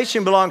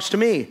 Salvation belongs to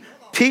me.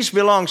 Peace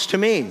belongs to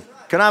me.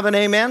 Can I have an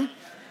amen?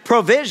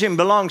 Provision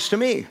belongs to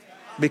me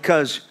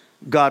because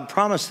God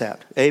promised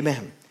that.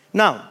 Amen.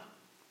 Now,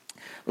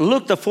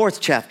 Luke, the 4th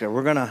chapter.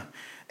 We're going to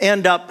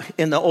end up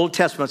in the Old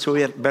Testament, so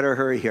we had better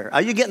hurry here.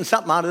 Are you getting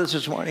something out of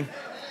this morning?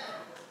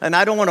 And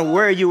I don't want to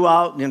wear you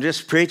out and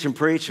just preach,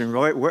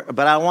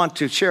 but I want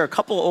to share a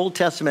couple of Old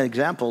Testament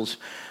examples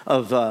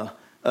of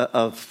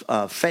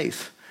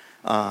faith.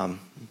 But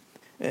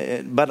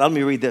let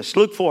me read this.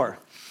 Luke 4.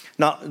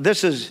 Now,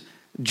 this is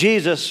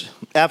Jesus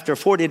after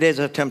 40 days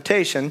of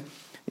temptation.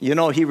 You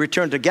know, he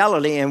returned to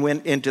Galilee and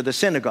went into the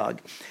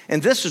synagogue.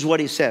 And this is what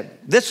he said.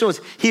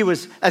 He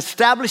was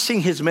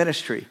establishing his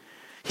ministry.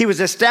 He was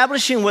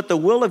establishing what the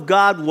will of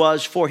God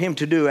was for him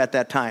to do at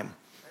that time.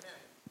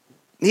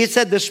 He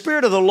said, the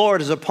Spirit of the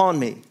Lord is upon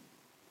me,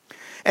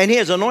 and he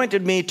has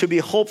anointed me to be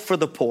hope for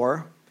the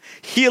poor,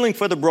 healing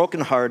for the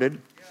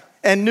brokenhearted,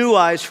 and new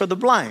eyes for the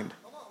blind.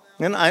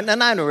 And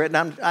I know it.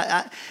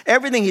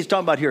 Everything he's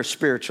talking about here is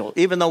spiritual,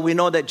 even though we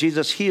know that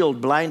Jesus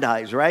healed blind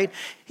eyes, right?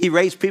 He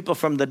raised people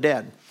from the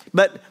dead.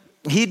 But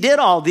he did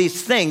all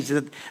these things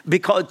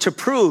to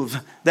prove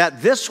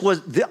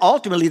that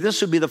ultimately this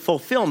would be the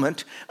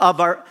fulfillment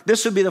of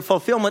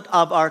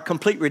our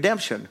complete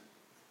redemption.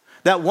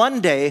 That one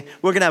day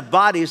we're going to have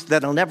bodies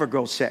that will never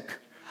grow sick.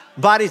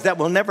 Bodies that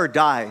will never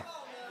die.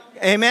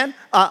 Amen?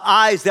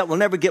 Eyes that will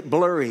never get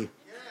blurry.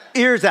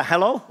 Ears that,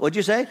 hello? What'd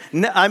you say?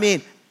 No,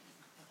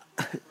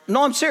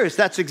 I'm serious.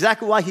 That's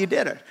exactly why he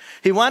did it.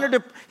 He wanted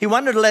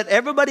to let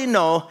everybody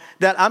know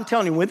that, I'm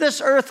telling you, when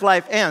this earth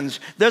life ends,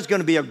 there's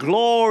going to be a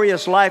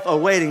glorious life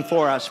awaiting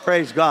for us.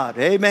 Praise God.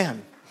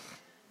 Amen.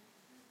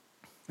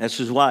 This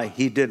is why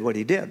he did what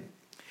he did.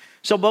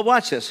 So, but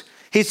watch this.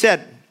 He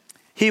said,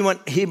 he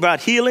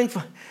brought healing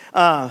for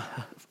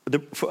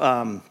the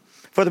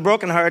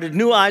brokenhearted,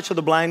 new eyes for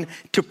the blind,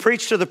 to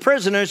preach to the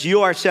prisoners,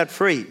 you are set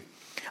free.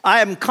 I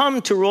have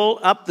come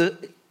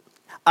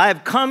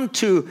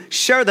to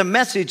share the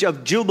message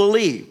of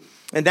Jubilee.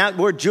 And that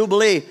word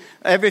Jubilee,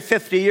 every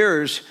 50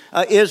 years,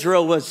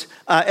 Israel was,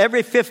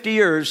 every 50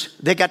 years,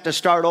 they got to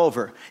start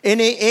over.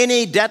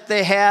 Any debt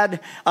they had,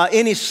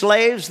 any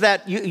slaves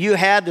that you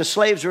had, the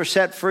slaves were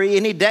set free.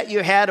 Any debt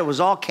you had, it was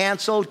all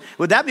canceled.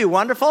 Would that be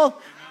wonderful?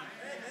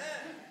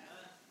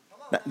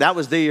 That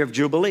was the year of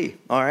Jubilee,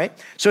 all right?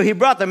 So he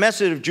brought the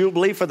message of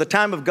Jubilee, for the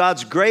time of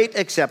God's great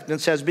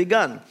acceptance has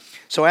begun.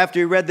 So after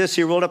he read this,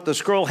 he rolled up the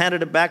scroll,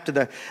 handed it back to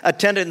the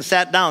attendant, and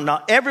sat down.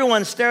 Now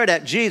everyone stared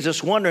at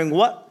Jesus, wondering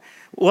what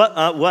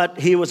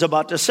he was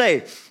about to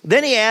say.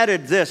 Then he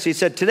added this. He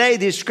said, today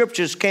these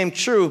scriptures came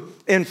true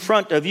in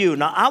front of you.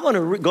 Now I want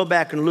to go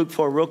back and Luke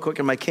 4 real quick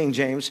in my King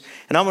James,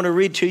 and I want to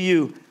read to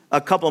you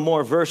a couple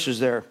more verses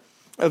there.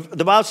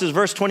 The Bible says,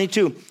 verse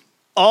 22,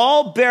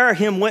 all bear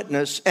him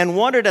witness and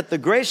wondered at the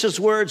gracious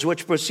words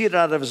which proceeded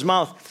out of his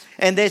mouth.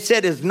 And they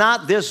said, is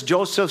not this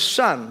Joseph's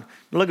son?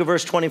 Look at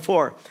verse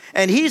 24.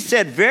 And he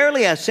said,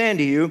 verily I say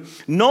unto you,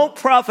 no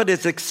prophet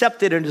is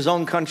accepted in his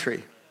own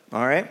country.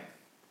 All right?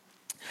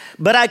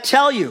 But I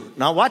tell you,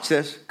 now watch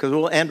this, because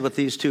we'll end with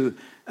these two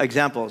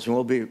examples, and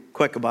we'll be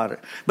quick about it.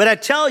 But I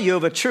tell you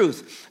of a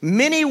truth,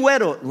 many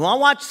widows, well,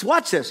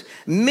 watch this.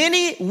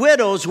 Many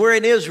widows were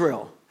in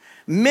Israel.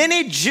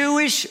 Many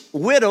Jewish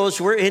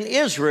widows were in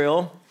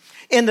Israel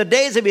in the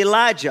days of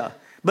Elijah.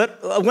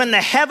 But when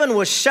the heaven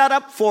was shut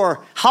up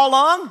for how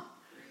long?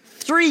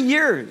 3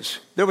 years.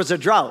 There was a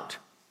drought,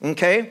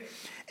 okay?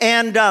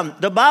 And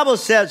the Bible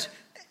says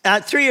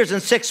 3 years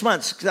and 6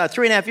 months,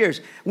 3.5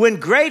 years, when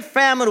great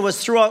famine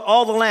was throughout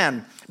all the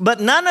land.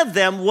 But none of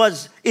them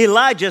was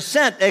Elijah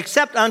sent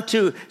except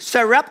unto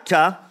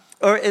Sarepta,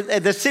 or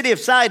the city of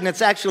Sidon.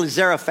 It's actually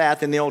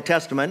Zarephath in the Old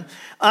Testament,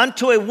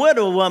 unto a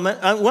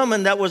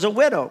woman that was a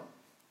widow.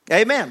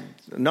 Amen.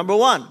 Number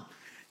one.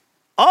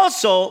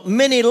 Also,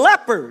 many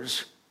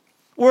lepers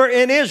were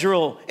in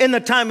Israel in the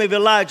time of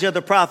Elijah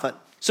the prophet.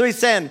 So he's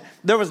saying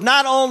there was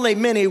not only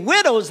many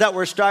widows that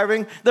were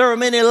starving, there were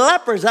many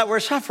lepers that were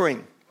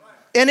suffering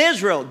in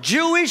Israel.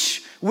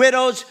 Jewish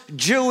widows,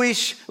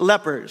 Jewish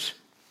lepers.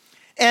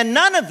 And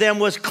none of them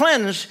was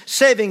cleansed,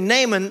 saving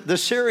Naaman the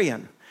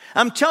Syrian.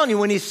 I'm telling you,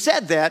 when he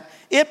said that,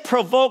 it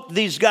provoked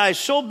these guys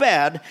so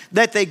bad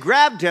that they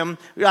grabbed him,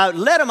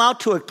 led him out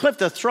to a cliff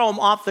to throw him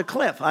off the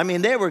cliff. I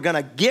mean, they were going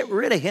to get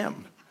rid of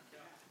him.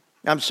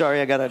 I'm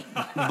sorry, I got a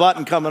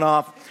button coming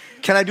off.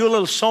 Can I do a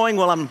little sewing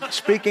while I'm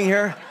speaking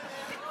here?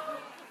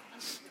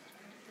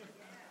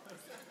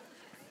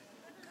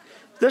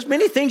 There's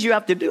many things you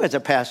have to do as a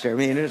pastor. I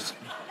mean, it's...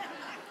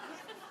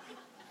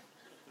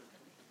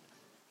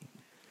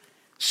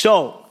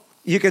 So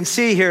you can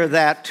see here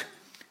that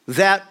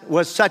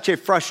was such a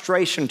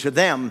frustration to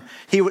them.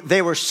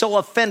 They were so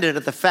offended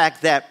at the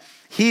fact that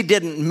he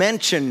didn't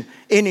mention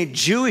any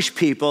Jewish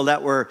people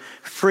that were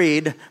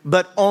freed,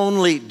 but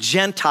only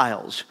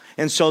Gentiles.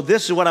 And so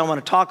this is what I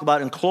want to talk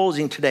about in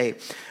closing today.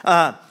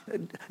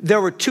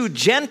 There were two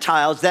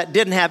Gentiles that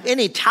didn't have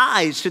any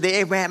ties to the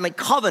Abrahamic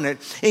covenant,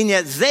 and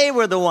yet they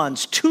were the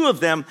ones, two of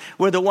them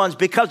were the ones,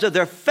 because of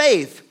their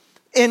faith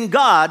in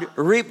God,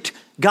 reaped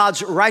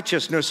God's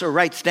righteousness or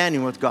right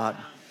standing with God.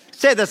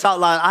 Say this out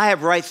loud. I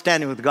have right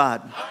standing with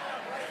God.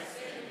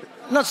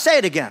 No, say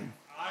it again.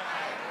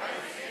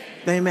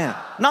 Amen.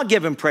 Now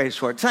give him praise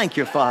for it. Thank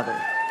you, Father.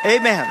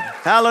 Amen.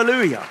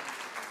 Hallelujah.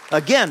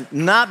 Again,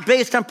 not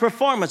based on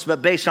performance,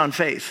 but based on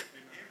faith.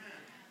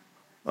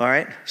 All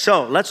right.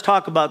 So let's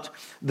talk about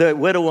the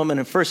widow woman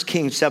in 1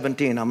 Kings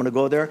 17. I'm going to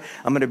go there.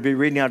 I'm going to be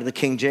reading out of the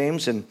King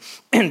James and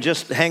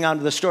just hang on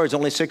to the story. It's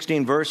only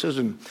 16 verses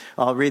and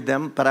I'll read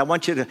them. But I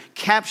want you to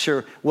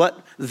capture what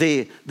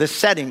the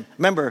setting.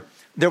 Remember,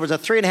 there was a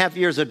 3.5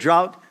 years of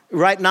drought.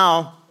 Right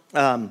now,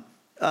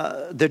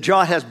 the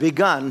drought has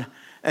begun.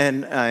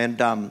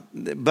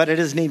 But it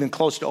isn't even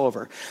close to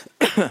over.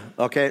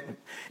 Okay.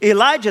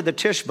 Elijah the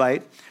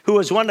Tishbite, who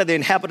was one of the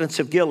inhabitants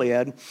of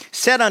Gilead,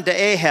 said unto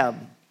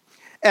Ahab,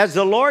 as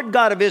the Lord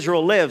God of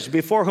Israel lives,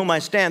 before whom I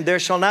stand, there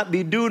shall not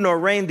be dew nor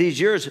rain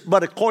these years,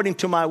 but according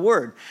to my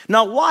word.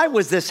 Now, why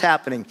was this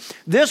happening?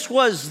 This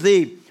was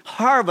the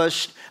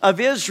harvest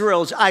of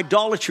Israel's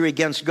idolatry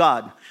against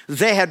God.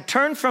 They had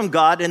turned from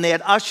God and they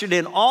had ushered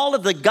in all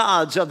of the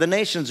gods of the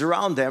nations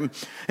around them.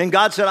 And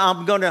God said,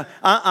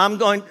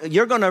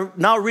 you're going to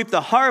now reap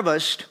the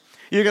harvest.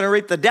 You're going to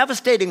reap the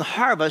devastating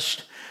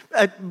harvest,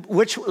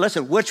 which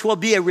will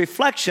be a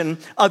reflection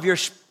of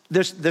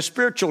the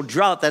spiritual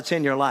drought that's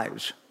in your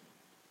lives.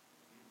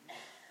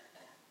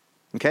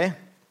 Okay?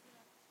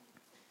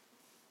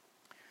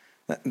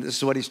 This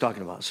is what he's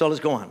talking about. So let's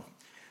go on.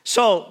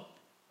 So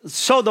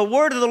the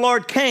word of the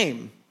Lord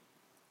came.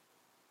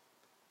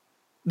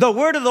 The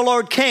word of the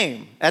Lord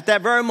came at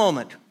that very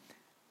moment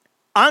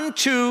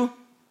unto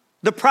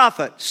the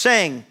prophet,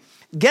 saying,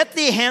 get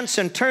thee hence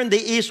and turn thee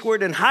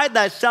eastward and hide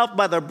thyself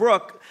by the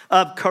brook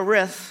of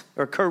Cherith,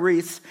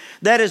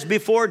 that is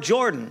before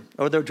Jordan,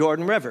 or the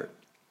Jordan River.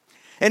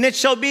 And it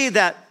shall be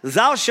that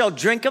thou shalt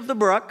drink of the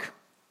brook,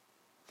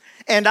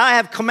 and I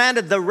have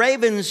commanded the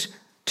ravens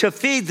to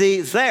feed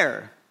thee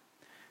there.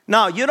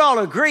 Now, you'd all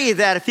agree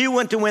that if he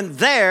went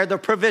there, the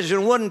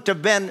provision wouldn't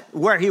have been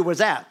where he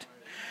was at.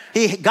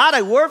 He got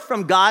a word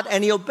from God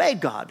and he obeyed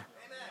God.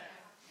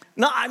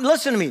 Now,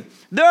 listen to me.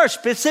 There are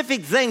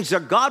specific things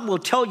that God will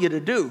tell you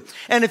to do.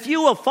 And if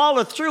you will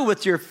follow through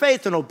with your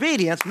faith and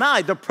obedience,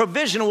 the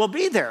provision will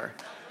be there.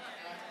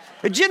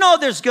 Did you know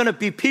there's going to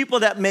be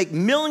people that make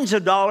millions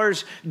of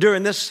dollars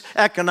during this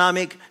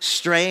economic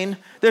strain?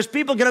 There's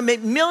people going to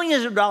make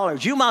millions of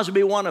dollars. You might as well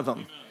be one of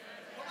them.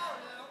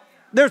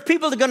 There's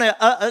people that are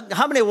going to,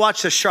 how many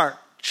watch the Shark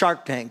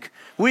Tank?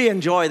 We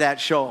enjoy that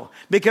show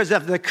because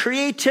of the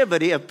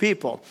creativity of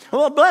people.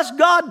 Well, bless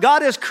God.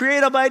 God has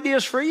creative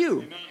ideas for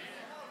you.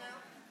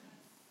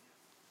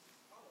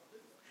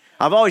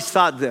 I've always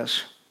thought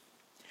this.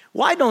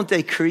 Why don't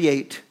they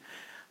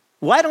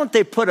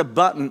put a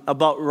button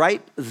about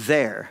right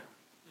there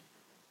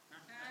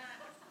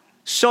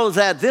so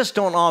that this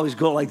don't always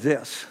go like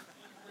this?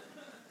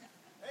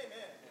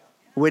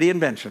 Witty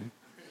invention.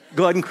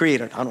 Go ahead and create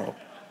it. I don't know.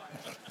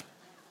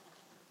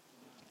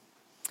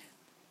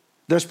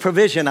 There's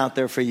provision out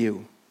there for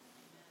you.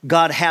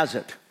 God has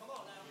it.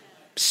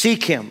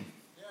 Seek him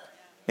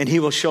and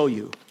he will show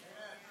you.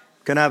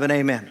 Can I have an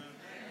amen?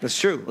 That's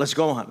true. Let's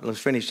go on.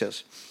 Let's finish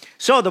this.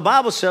 So the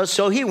Bible says,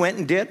 so he went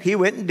and did,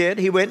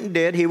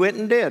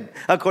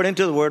 according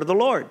to the word of the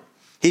Lord.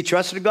 He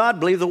trusted God,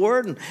 believed the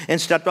word,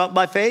 and stepped out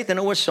by faith, and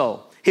it was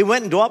so. He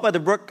went and dwelt by the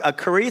brook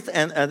Cherith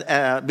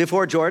and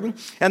before Jordan,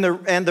 and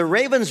the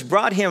ravens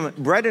brought him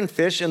bread and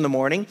fish in the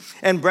morning,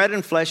 and bread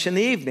and flesh in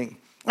the evening.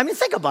 I mean,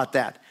 think about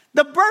that.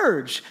 The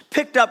birds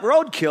picked up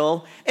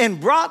roadkill and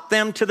brought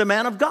them to the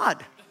man of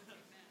God.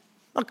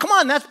 Oh, come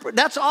on,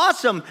 that's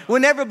awesome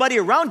when everybody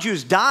around you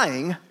is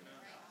dying.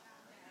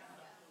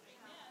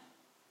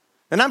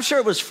 And I'm sure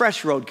it was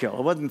fresh roadkill.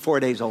 It wasn't 4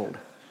 days old.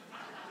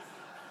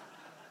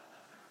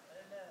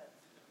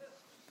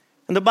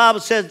 And the Bible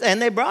says,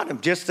 and they brought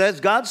him, just as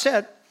God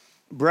said,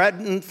 bread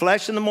and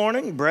flesh in the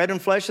morning, bread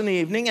and flesh in the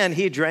evening, and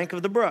he drank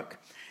of the brook.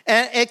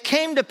 And it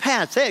came to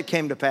pass, say it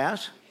came to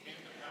pass.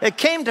 It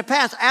came to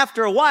pass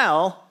after a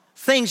while,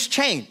 things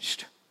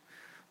changed.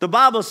 The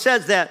Bible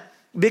says that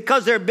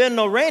because there had been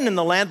no rain in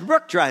the land, the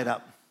brook dried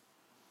up.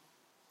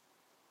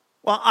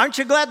 Well, aren't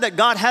you glad that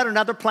God had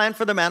another plan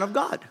for the man of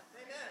God?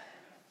 Amen.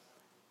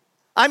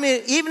 I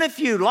mean, even if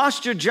you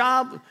lost your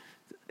job,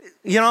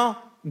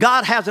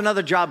 God has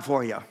another job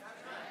for you.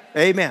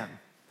 Amen.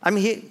 I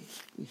mean,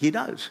 he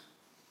does.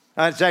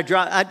 It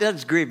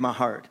does grieve my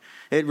heart.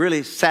 It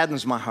really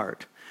saddens my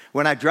heart.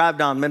 when I drive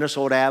down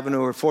Minnesota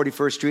Avenue or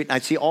 41st Street and I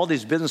see all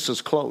these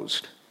businesses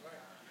closed.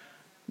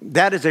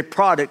 That is a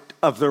product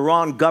of the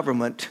wrong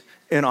government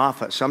in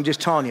office. I'm just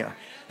telling you.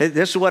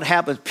 This is what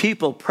happens.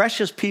 People,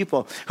 precious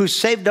people who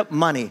saved up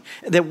money,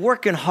 they're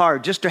working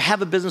hard just to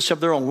have a business of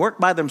their own, work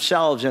by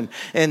themselves, and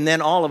then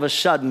all of a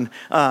sudden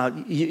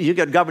you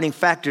get governing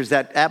factors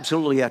that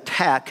absolutely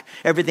attack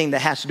everything that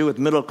has to do with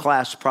middle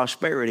class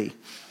prosperity.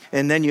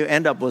 And then you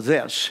end up with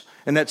this.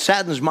 And that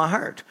saddens my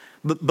heart.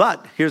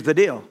 But here's the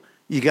deal.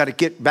 You got to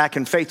get back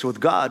in faith with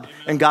God,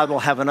 and God will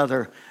have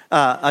another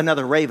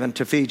raven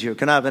to feed you.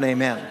 Can I have an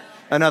amen?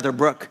 Another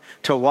brook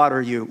to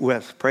water you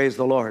with. Praise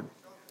the Lord.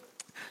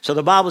 So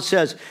the Bible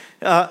says,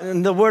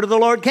 the word of the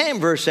Lord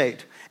came, verse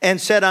 8, and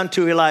said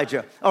unto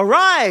Elijah,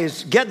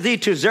 arise, get thee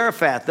to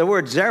Zarephath. The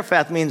word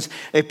Zarephath means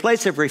a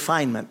place of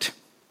refinement.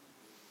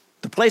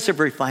 The place of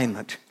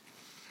refinement.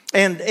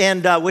 And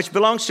which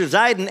belongs to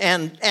Zidon,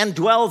 and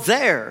dwell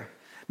there.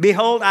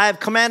 Behold, I have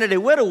commanded a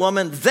widow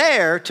woman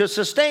there to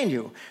sustain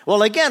you.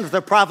 Well, again, if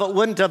the prophet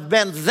wouldn't have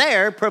been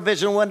there,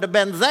 provision wouldn't have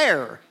been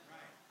there,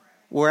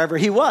 wherever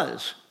he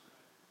was.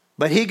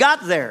 But he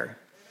got there.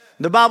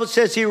 The Bible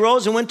says he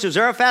rose and went to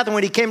Zarephath, and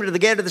when he came to the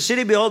gate of the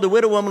city, behold, the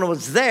widow woman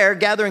was there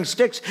gathering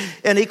sticks,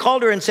 and he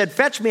called her and said,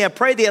 fetch me, I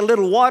pray thee, a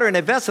little water in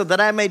a vessel that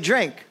I may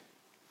drink.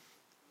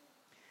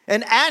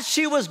 And as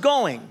she was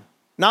going,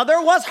 now there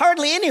was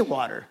hardly any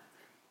water,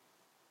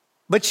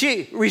 but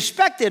she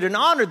respected and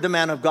honored the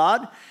man of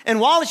God, and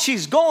while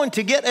she's going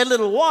to get a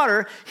little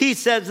water, he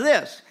says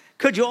this,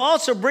 could you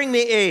also bring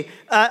me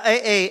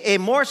a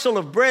morsel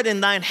of bread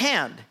in thine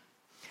hand?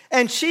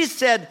 And she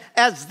said,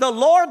 as the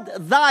Lord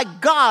thy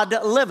God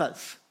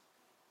liveth.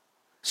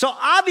 So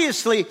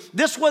obviously,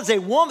 this was a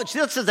woman,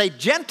 this is a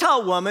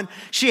Gentile woman.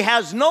 She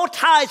has no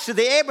ties to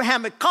the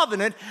Abrahamic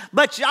covenant,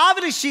 but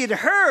obviously she had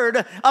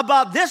heard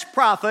about this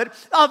prophet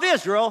of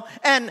Israel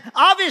and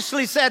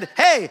obviously said,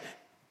 hey,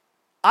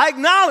 I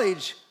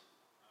acknowledge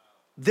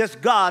this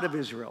God of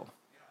Israel.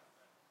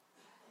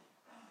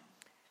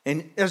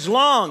 And as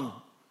long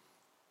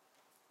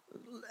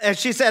as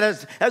she said,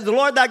 as the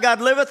Lord thy God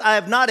liveth, I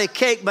have not a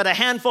cake, but a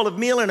handful of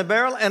meal in a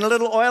barrel and a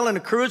little oil in a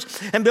cruse.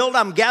 And behold,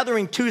 I'm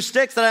gathering 2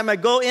 sticks that I may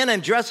go in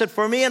and dress it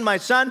for me and my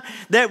son,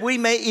 that we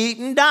may eat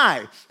and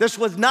die. This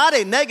was not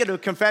a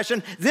negative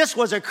confession. This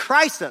was a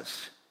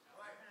crisis.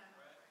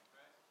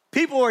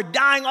 People were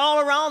dying all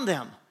around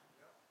them.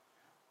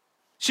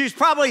 She's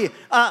probably,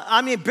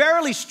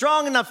 barely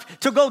strong enough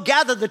to go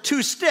gather the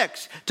 2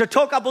 sticks, to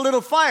toke up a little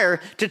fire,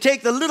 to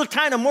take the little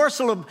tiny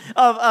morsel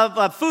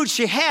of food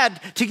she had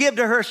to give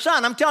to her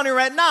son. I'm telling you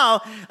right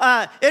now,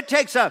 it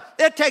takes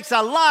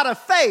a lot of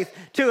faith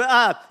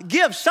to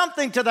give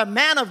something to the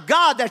man of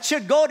God that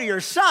should go to your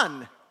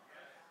son.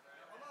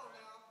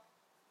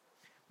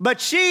 But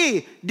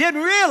she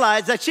didn't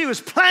realize that she was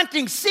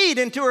planting seed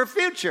into her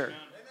future.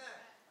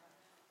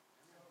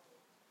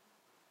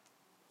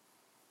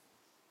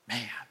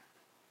 Man.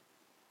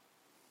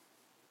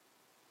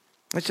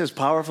 It's just a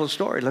powerful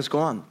story. Let's go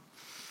on.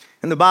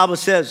 And the Bible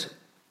says,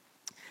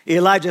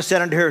 Elijah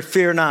said unto her,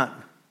 fear not,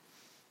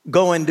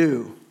 go and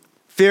do.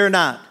 Fear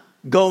not,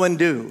 go and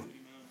do,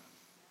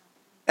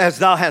 as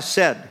thou hast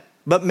said.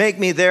 But make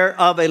me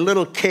thereof a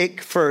little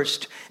cake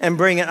first, and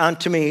bring it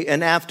unto me,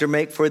 and after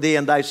make for thee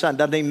and thy son.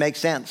 Doesn't even make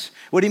sense.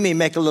 What do you mean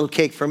make a little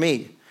cake for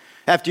me?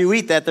 After you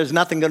eat that, there's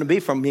nothing going to be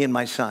from me and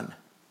my son.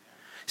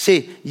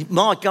 See,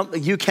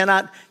 you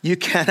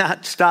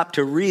cannot stop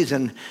to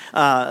reason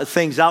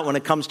things out when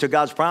it comes to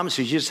God's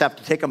promises. You just have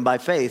to take them by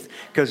faith,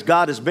 because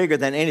God is bigger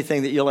than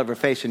anything that you'll ever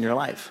face in your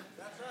life.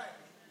 That's right.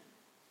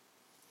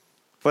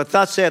 For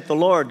thus saith the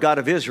Lord God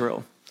of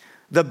Israel,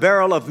 the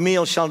barrel of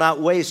meal shall not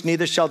waste,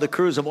 neither shall the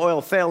cruse of oil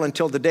fail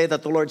until the day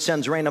that the Lord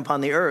sends rain upon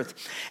the earth.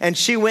 And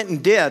she went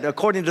and did,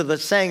 according to the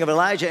saying of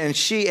Elijah, and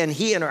she and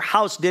he and her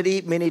house did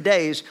eat many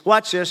days.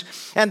 Watch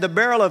this. And the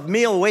barrel of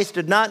meal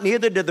wasted not,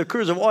 neither did the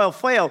cruse of oil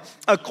fail,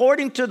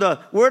 according to the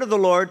word of the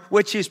Lord,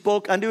 which he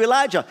spoke unto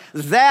Elijah.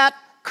 That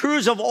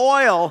cruse of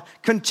oil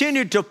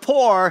continued to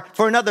pour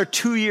for another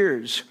 2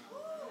 years.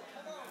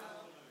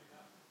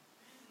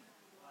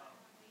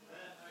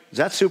 Is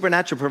that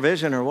supernatural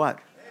provision or what?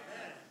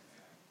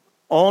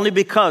 Only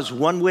because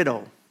one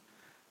widow,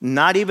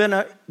 not even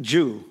a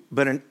Jew,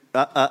 but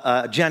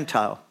a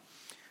Gentile,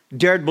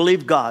 dared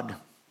believe God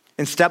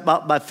and step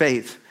out by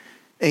faith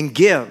and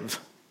give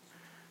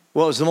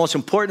what was the most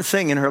important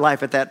thing in her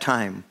life at that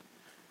time,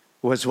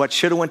 was what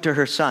should have went to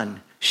her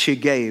son. She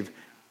gave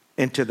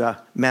into the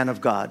man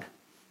of God,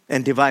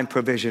 and divine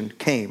provision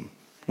came.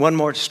 One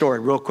more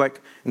story real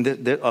quick, and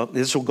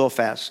this will go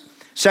fast.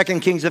 2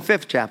 Kings, the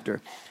 5th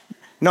chapter.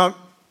 Now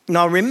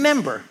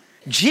remember,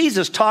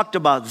 Jesus talked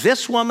about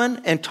this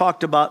woman and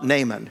talked about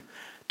Naaman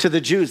to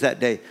the Jews that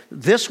day.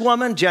 This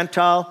woman,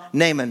 Gentile,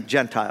 Naaman,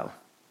 Gentile.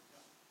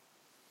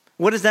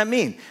 What does that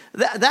mean?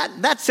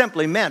 That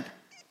simply meant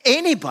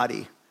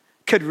anybody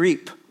could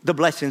reap the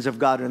blessings of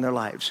God in their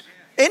lives.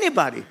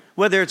 Anybody,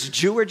 whether it's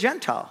Jew or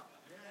Gentile.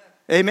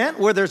 Amen?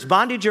 Whether it's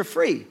bondage or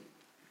free.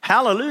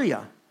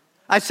 Hallelujah.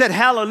 I said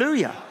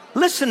hallelujah.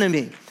 Listen to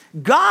me.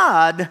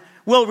 God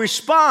will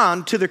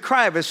respond to the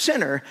cry of a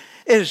sinner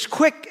as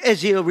quick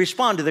as he'll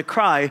respond to the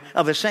cry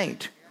of a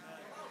saint.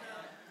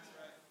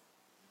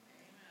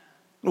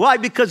 Why?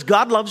 Because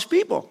God loves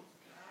people.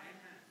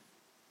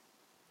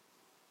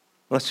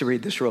 Let's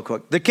read this real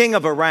quick. The king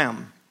of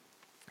Aram.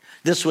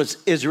 This was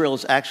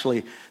Israel's,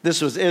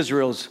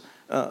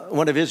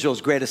 one of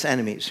Israel's greatest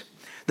enemies.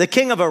 The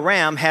king of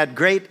Aram had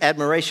great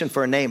admiration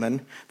for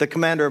Naaman, the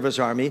commander of his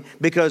army,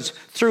 because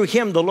through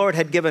him the Lord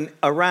had given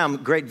Aram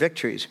great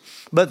victories.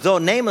 But though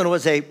Naaman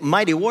was a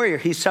mighty warrior,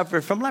 he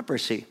suffered from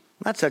leprosy.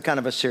 That's a kind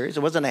of a serious.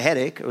 It wasn't a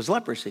headache, it was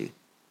leprosy.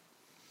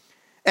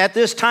 At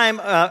this time,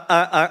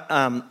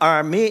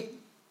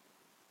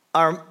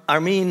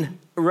 Aramean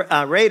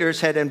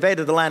raiders had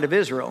invaded the land of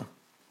Israel.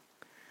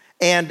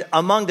 And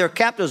among their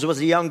captives was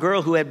a young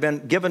girl who had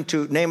been given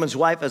to Naaman's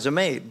wife as a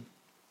maid.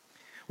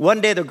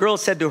 One day the girl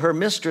said to her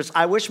mistress,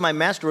 I wish my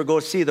master would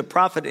go see the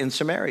prophet in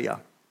Samaria.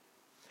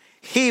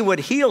 He would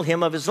heal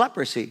him of his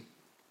leprosy.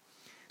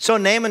 So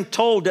Naaman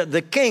told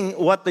the king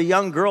what the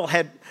young girl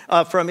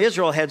from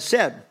Israel had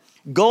said.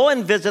 Go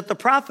and visit the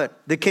prophet,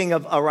 the king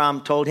of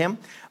Aram told him.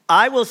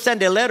 I will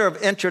send a letter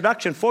of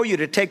introduction for you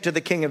to take to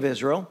the king of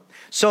Israel.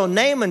 So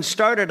Naaman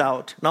started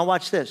out, now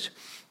watch this,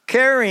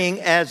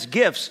 carrying as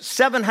gifts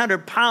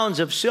 700 pounds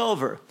of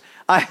silver.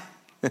 I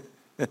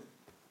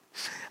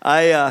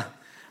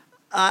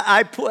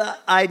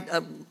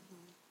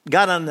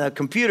got on the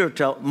computer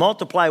to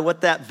multiply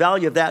what that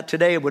value of that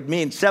today would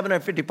mean.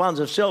 750 pounds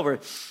of silver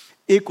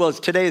equals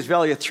today's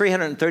value of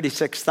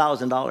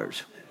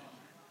 $336,000.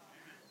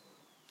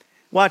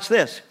 Watch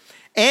this.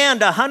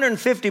 And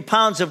 150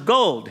 pounds of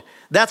gold.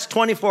 That's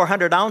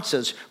 2,400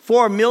 ounces.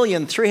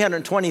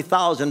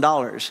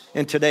 $4,320,000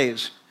 in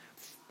today's.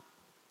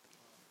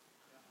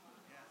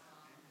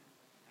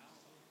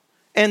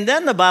 And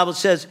then the Bible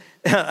says,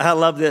 I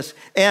love this,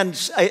 and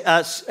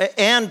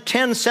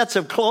 10 sets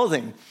of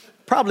clothing.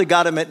 Probably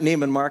got him at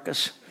Neiman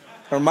Marcus,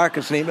 or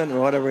Marcus Neiman, or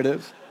whatever it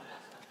is.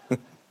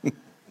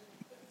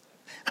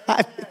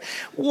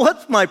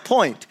 What's my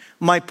point?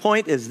 My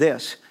point is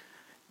this.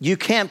 You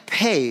can't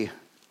pay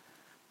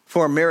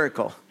for a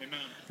miracle. Amen.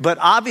 But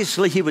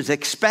obviously he was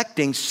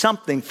expecting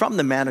something from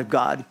the man of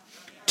God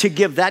to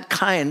give that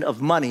kind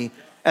of money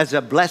as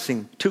a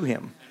blessing to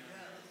him.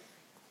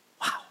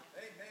 Wow.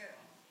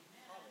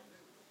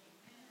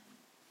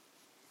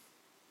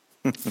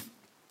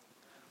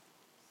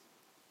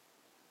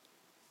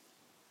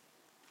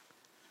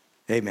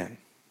 Amen.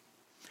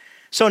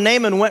 So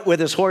Naaman went with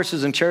his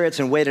horses and chariots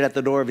and waited at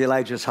the door of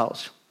Elijah's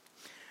house.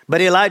 But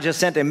Elijah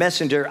sent a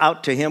messenger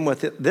out to him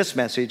with this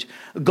message.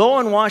 Go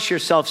and wash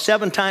yourself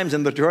 7 times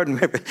in the Jordan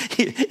River.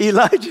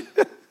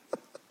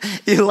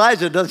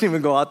 Elijah doesn't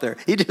even go out there.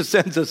 He just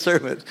sends a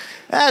servant.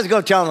 Let's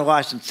go tell him to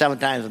wash him 7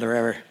 times in the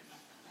river.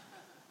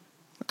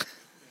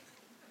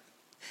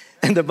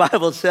 And the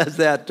Bible says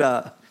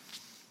that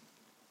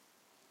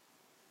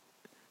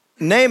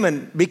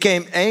Naaman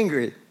became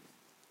angry.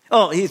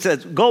 Oh, he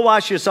says, go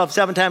wash yourself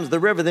 7 times in the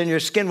river, then your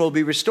skin will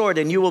be restored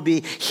and you will be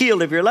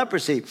healed of your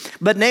leprosy.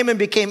 But Naaman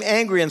became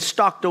angry and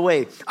stalked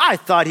away. I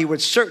thought he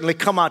would certainly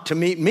come out to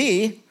meet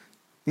me.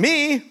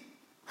 Me?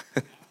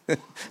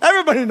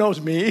 Everybody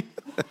knows me.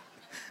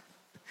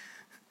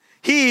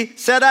 He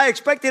said, I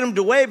expected him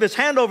to wave his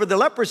hand over the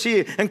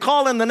leprosy and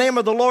call in the name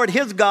of the Lord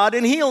his God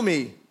and heal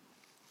me.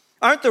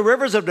 Aren't the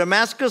rivers of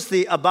Damascus,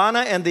 the Abana,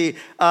 and the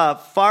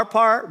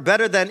Pharpar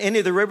better than any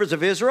of the rivers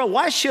of Israel?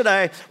 Why shouldn't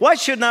I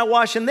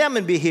wash in them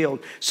and be healed?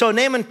 So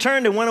Naaman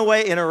turned and went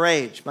away in a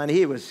rage. Man,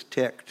 he was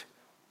ticked.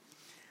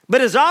 But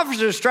his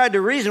officers tried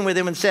to reason with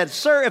him and said,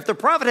 Sir, if the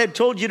prophet had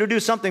told you to do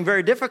something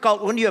very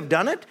difficult, wouldn't you have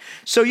done it?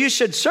 So you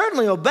should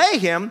certainly obey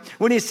him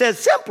when he says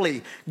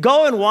simply,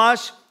 go and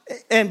wash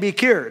and be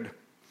cured.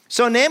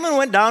 So Naaman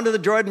went down to the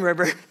Jordan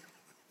River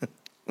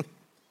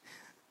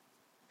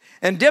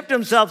and dipped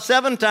himself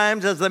 7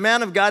 times as the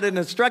man of God had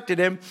instructed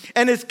him,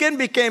 and his skin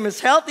became as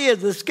healthy as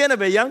the skin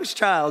of a young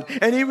child,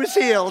 and he was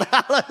healed.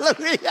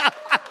 Hallelujah.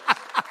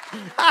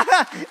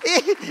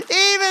 Even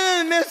in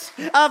the midst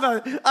of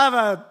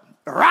a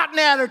rotten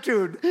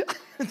attitude.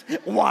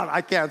 1,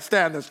 I can't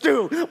stand this.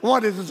 2,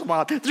 what is this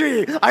about?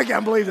 3, I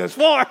can't believe this.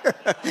 4.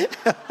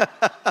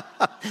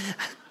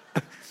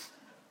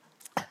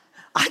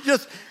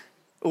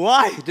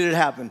 Why did it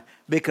happen?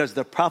 Because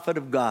the prophet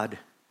of God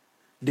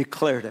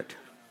declared it.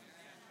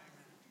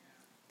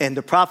 And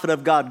the prophet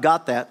of God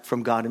got that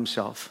from God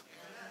himself.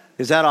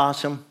 Is that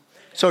awesome?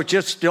 So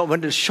just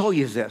wanted to show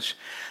you this,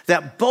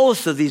 that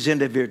both of these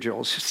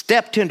individuals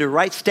stepped into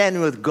right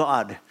standing with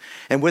God,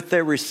 and with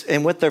their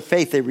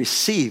faith they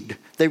received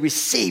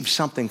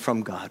something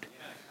from God.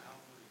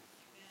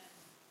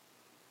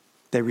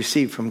 They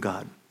received from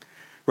God.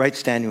 Right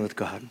standing with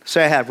God.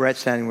 Say I have right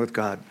standing with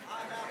God.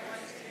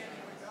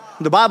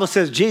 The Bible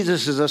says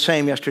Jesus is the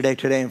same yesterday,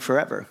 today, and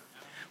forever.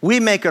 We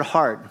make it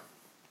hard.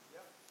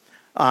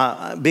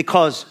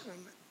 Because,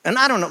 and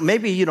I don't know,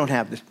 maybe you don't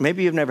have this.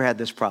 Maybe you've never had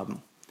this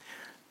problem.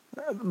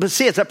 But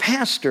see, as a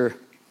pastor,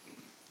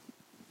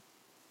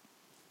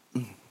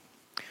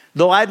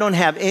 though I don't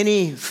have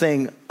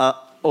anything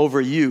over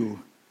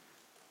you,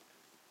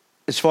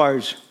 as far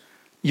as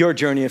your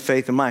journey of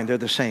faith and mine. They're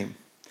the same.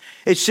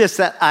 It's just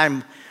that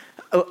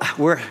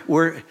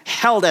we're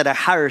held at a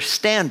higher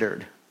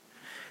standard.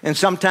 And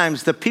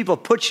sometimes the people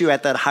put you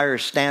at that higher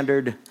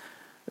standard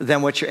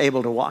than what you're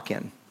able to walk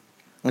in.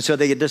 And so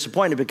they get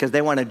disappointed because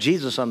they wanted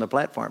Jesus on the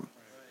platform.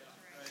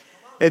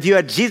 If you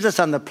had Jesus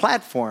on the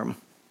platform,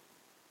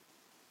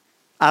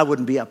 I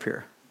wouldn't be up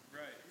here.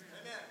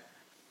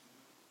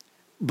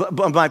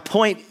 But my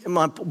point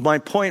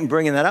in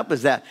bringing that up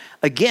is that,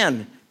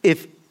 again,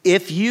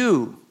 if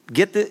you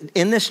get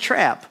in this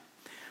trap,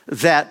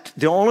 that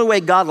the only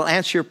way God will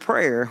answer your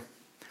prayer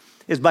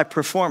is by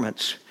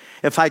performance.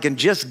 If I can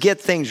just get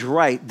things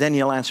right, then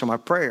He'll answer my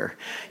prayer.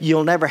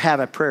 You'll never have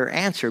a prayer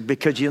answered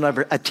because you'll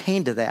never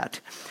attain to that.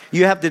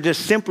 You have to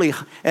just simply,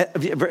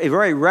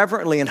 very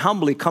reverently and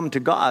humbly come to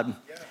God.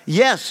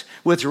 Yes,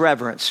 with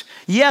reverence.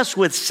 Yes,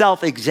 with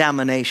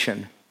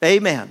self-examination.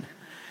 Amen.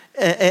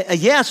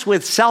 Yes,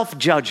 with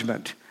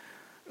self-judgment.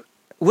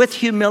 With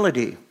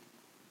humility.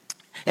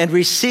 And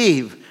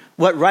receive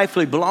what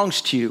rightfully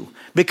belongs to you.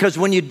 Because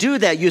when you do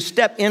that, you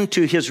step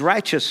into His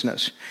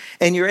righteousness.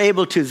 And you're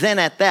able to then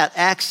at that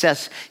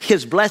access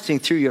His blessing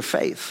through your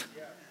faith.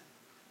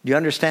 Do you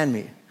understand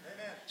me? Amen.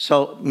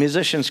 So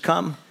musicians,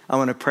 come. I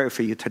want to pray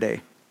for you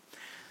today.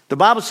 The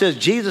Bible says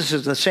Jesus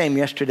is the same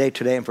yesterday,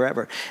 today, and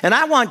forever. And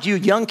I want you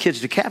young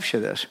kids to capture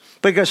this.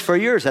 Because for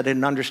years I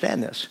didn't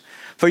understand this.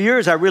 For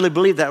years I really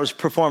believed that was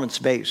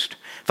performance-based.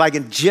 If I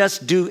can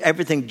just do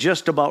everything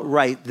just about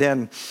right,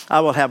 then I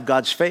will have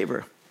God's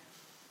favor.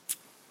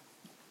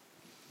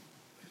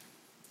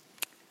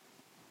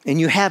 And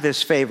you have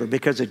His favor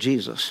because of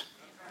Jesus.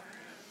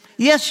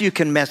 Yes, you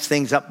can mess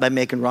things up by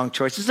making wrong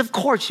choices. Of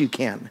course you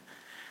can.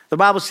 The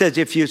Bible says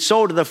if you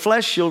sow to the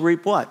flesh, you'll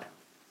reap what?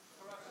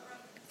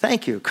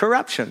 Thank you,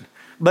 corruption.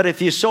 But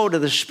if you sow to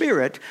the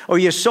Spirit, or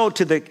you sow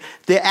to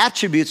the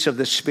attributes of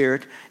the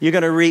Spirit, you're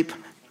going to reap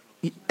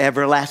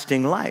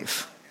everlasting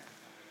life.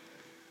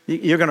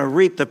 You're going to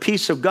reap the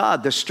peace of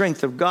God, the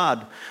strength of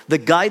God, the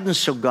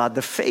guidance of God,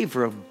 the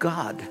favor of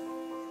God.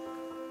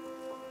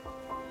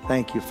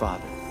 Thank you,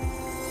 Father.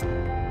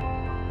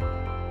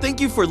 Thank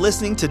you for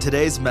listening to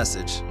today's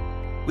message.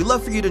 We'd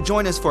love for you to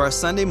join us for our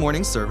Sunday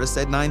morning service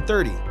at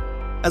 9:30,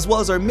 as well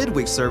as our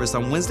midweek service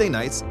on Wednesday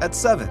nights at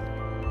 7.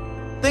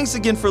 Thanks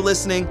again for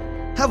listening.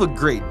 Have a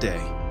great day.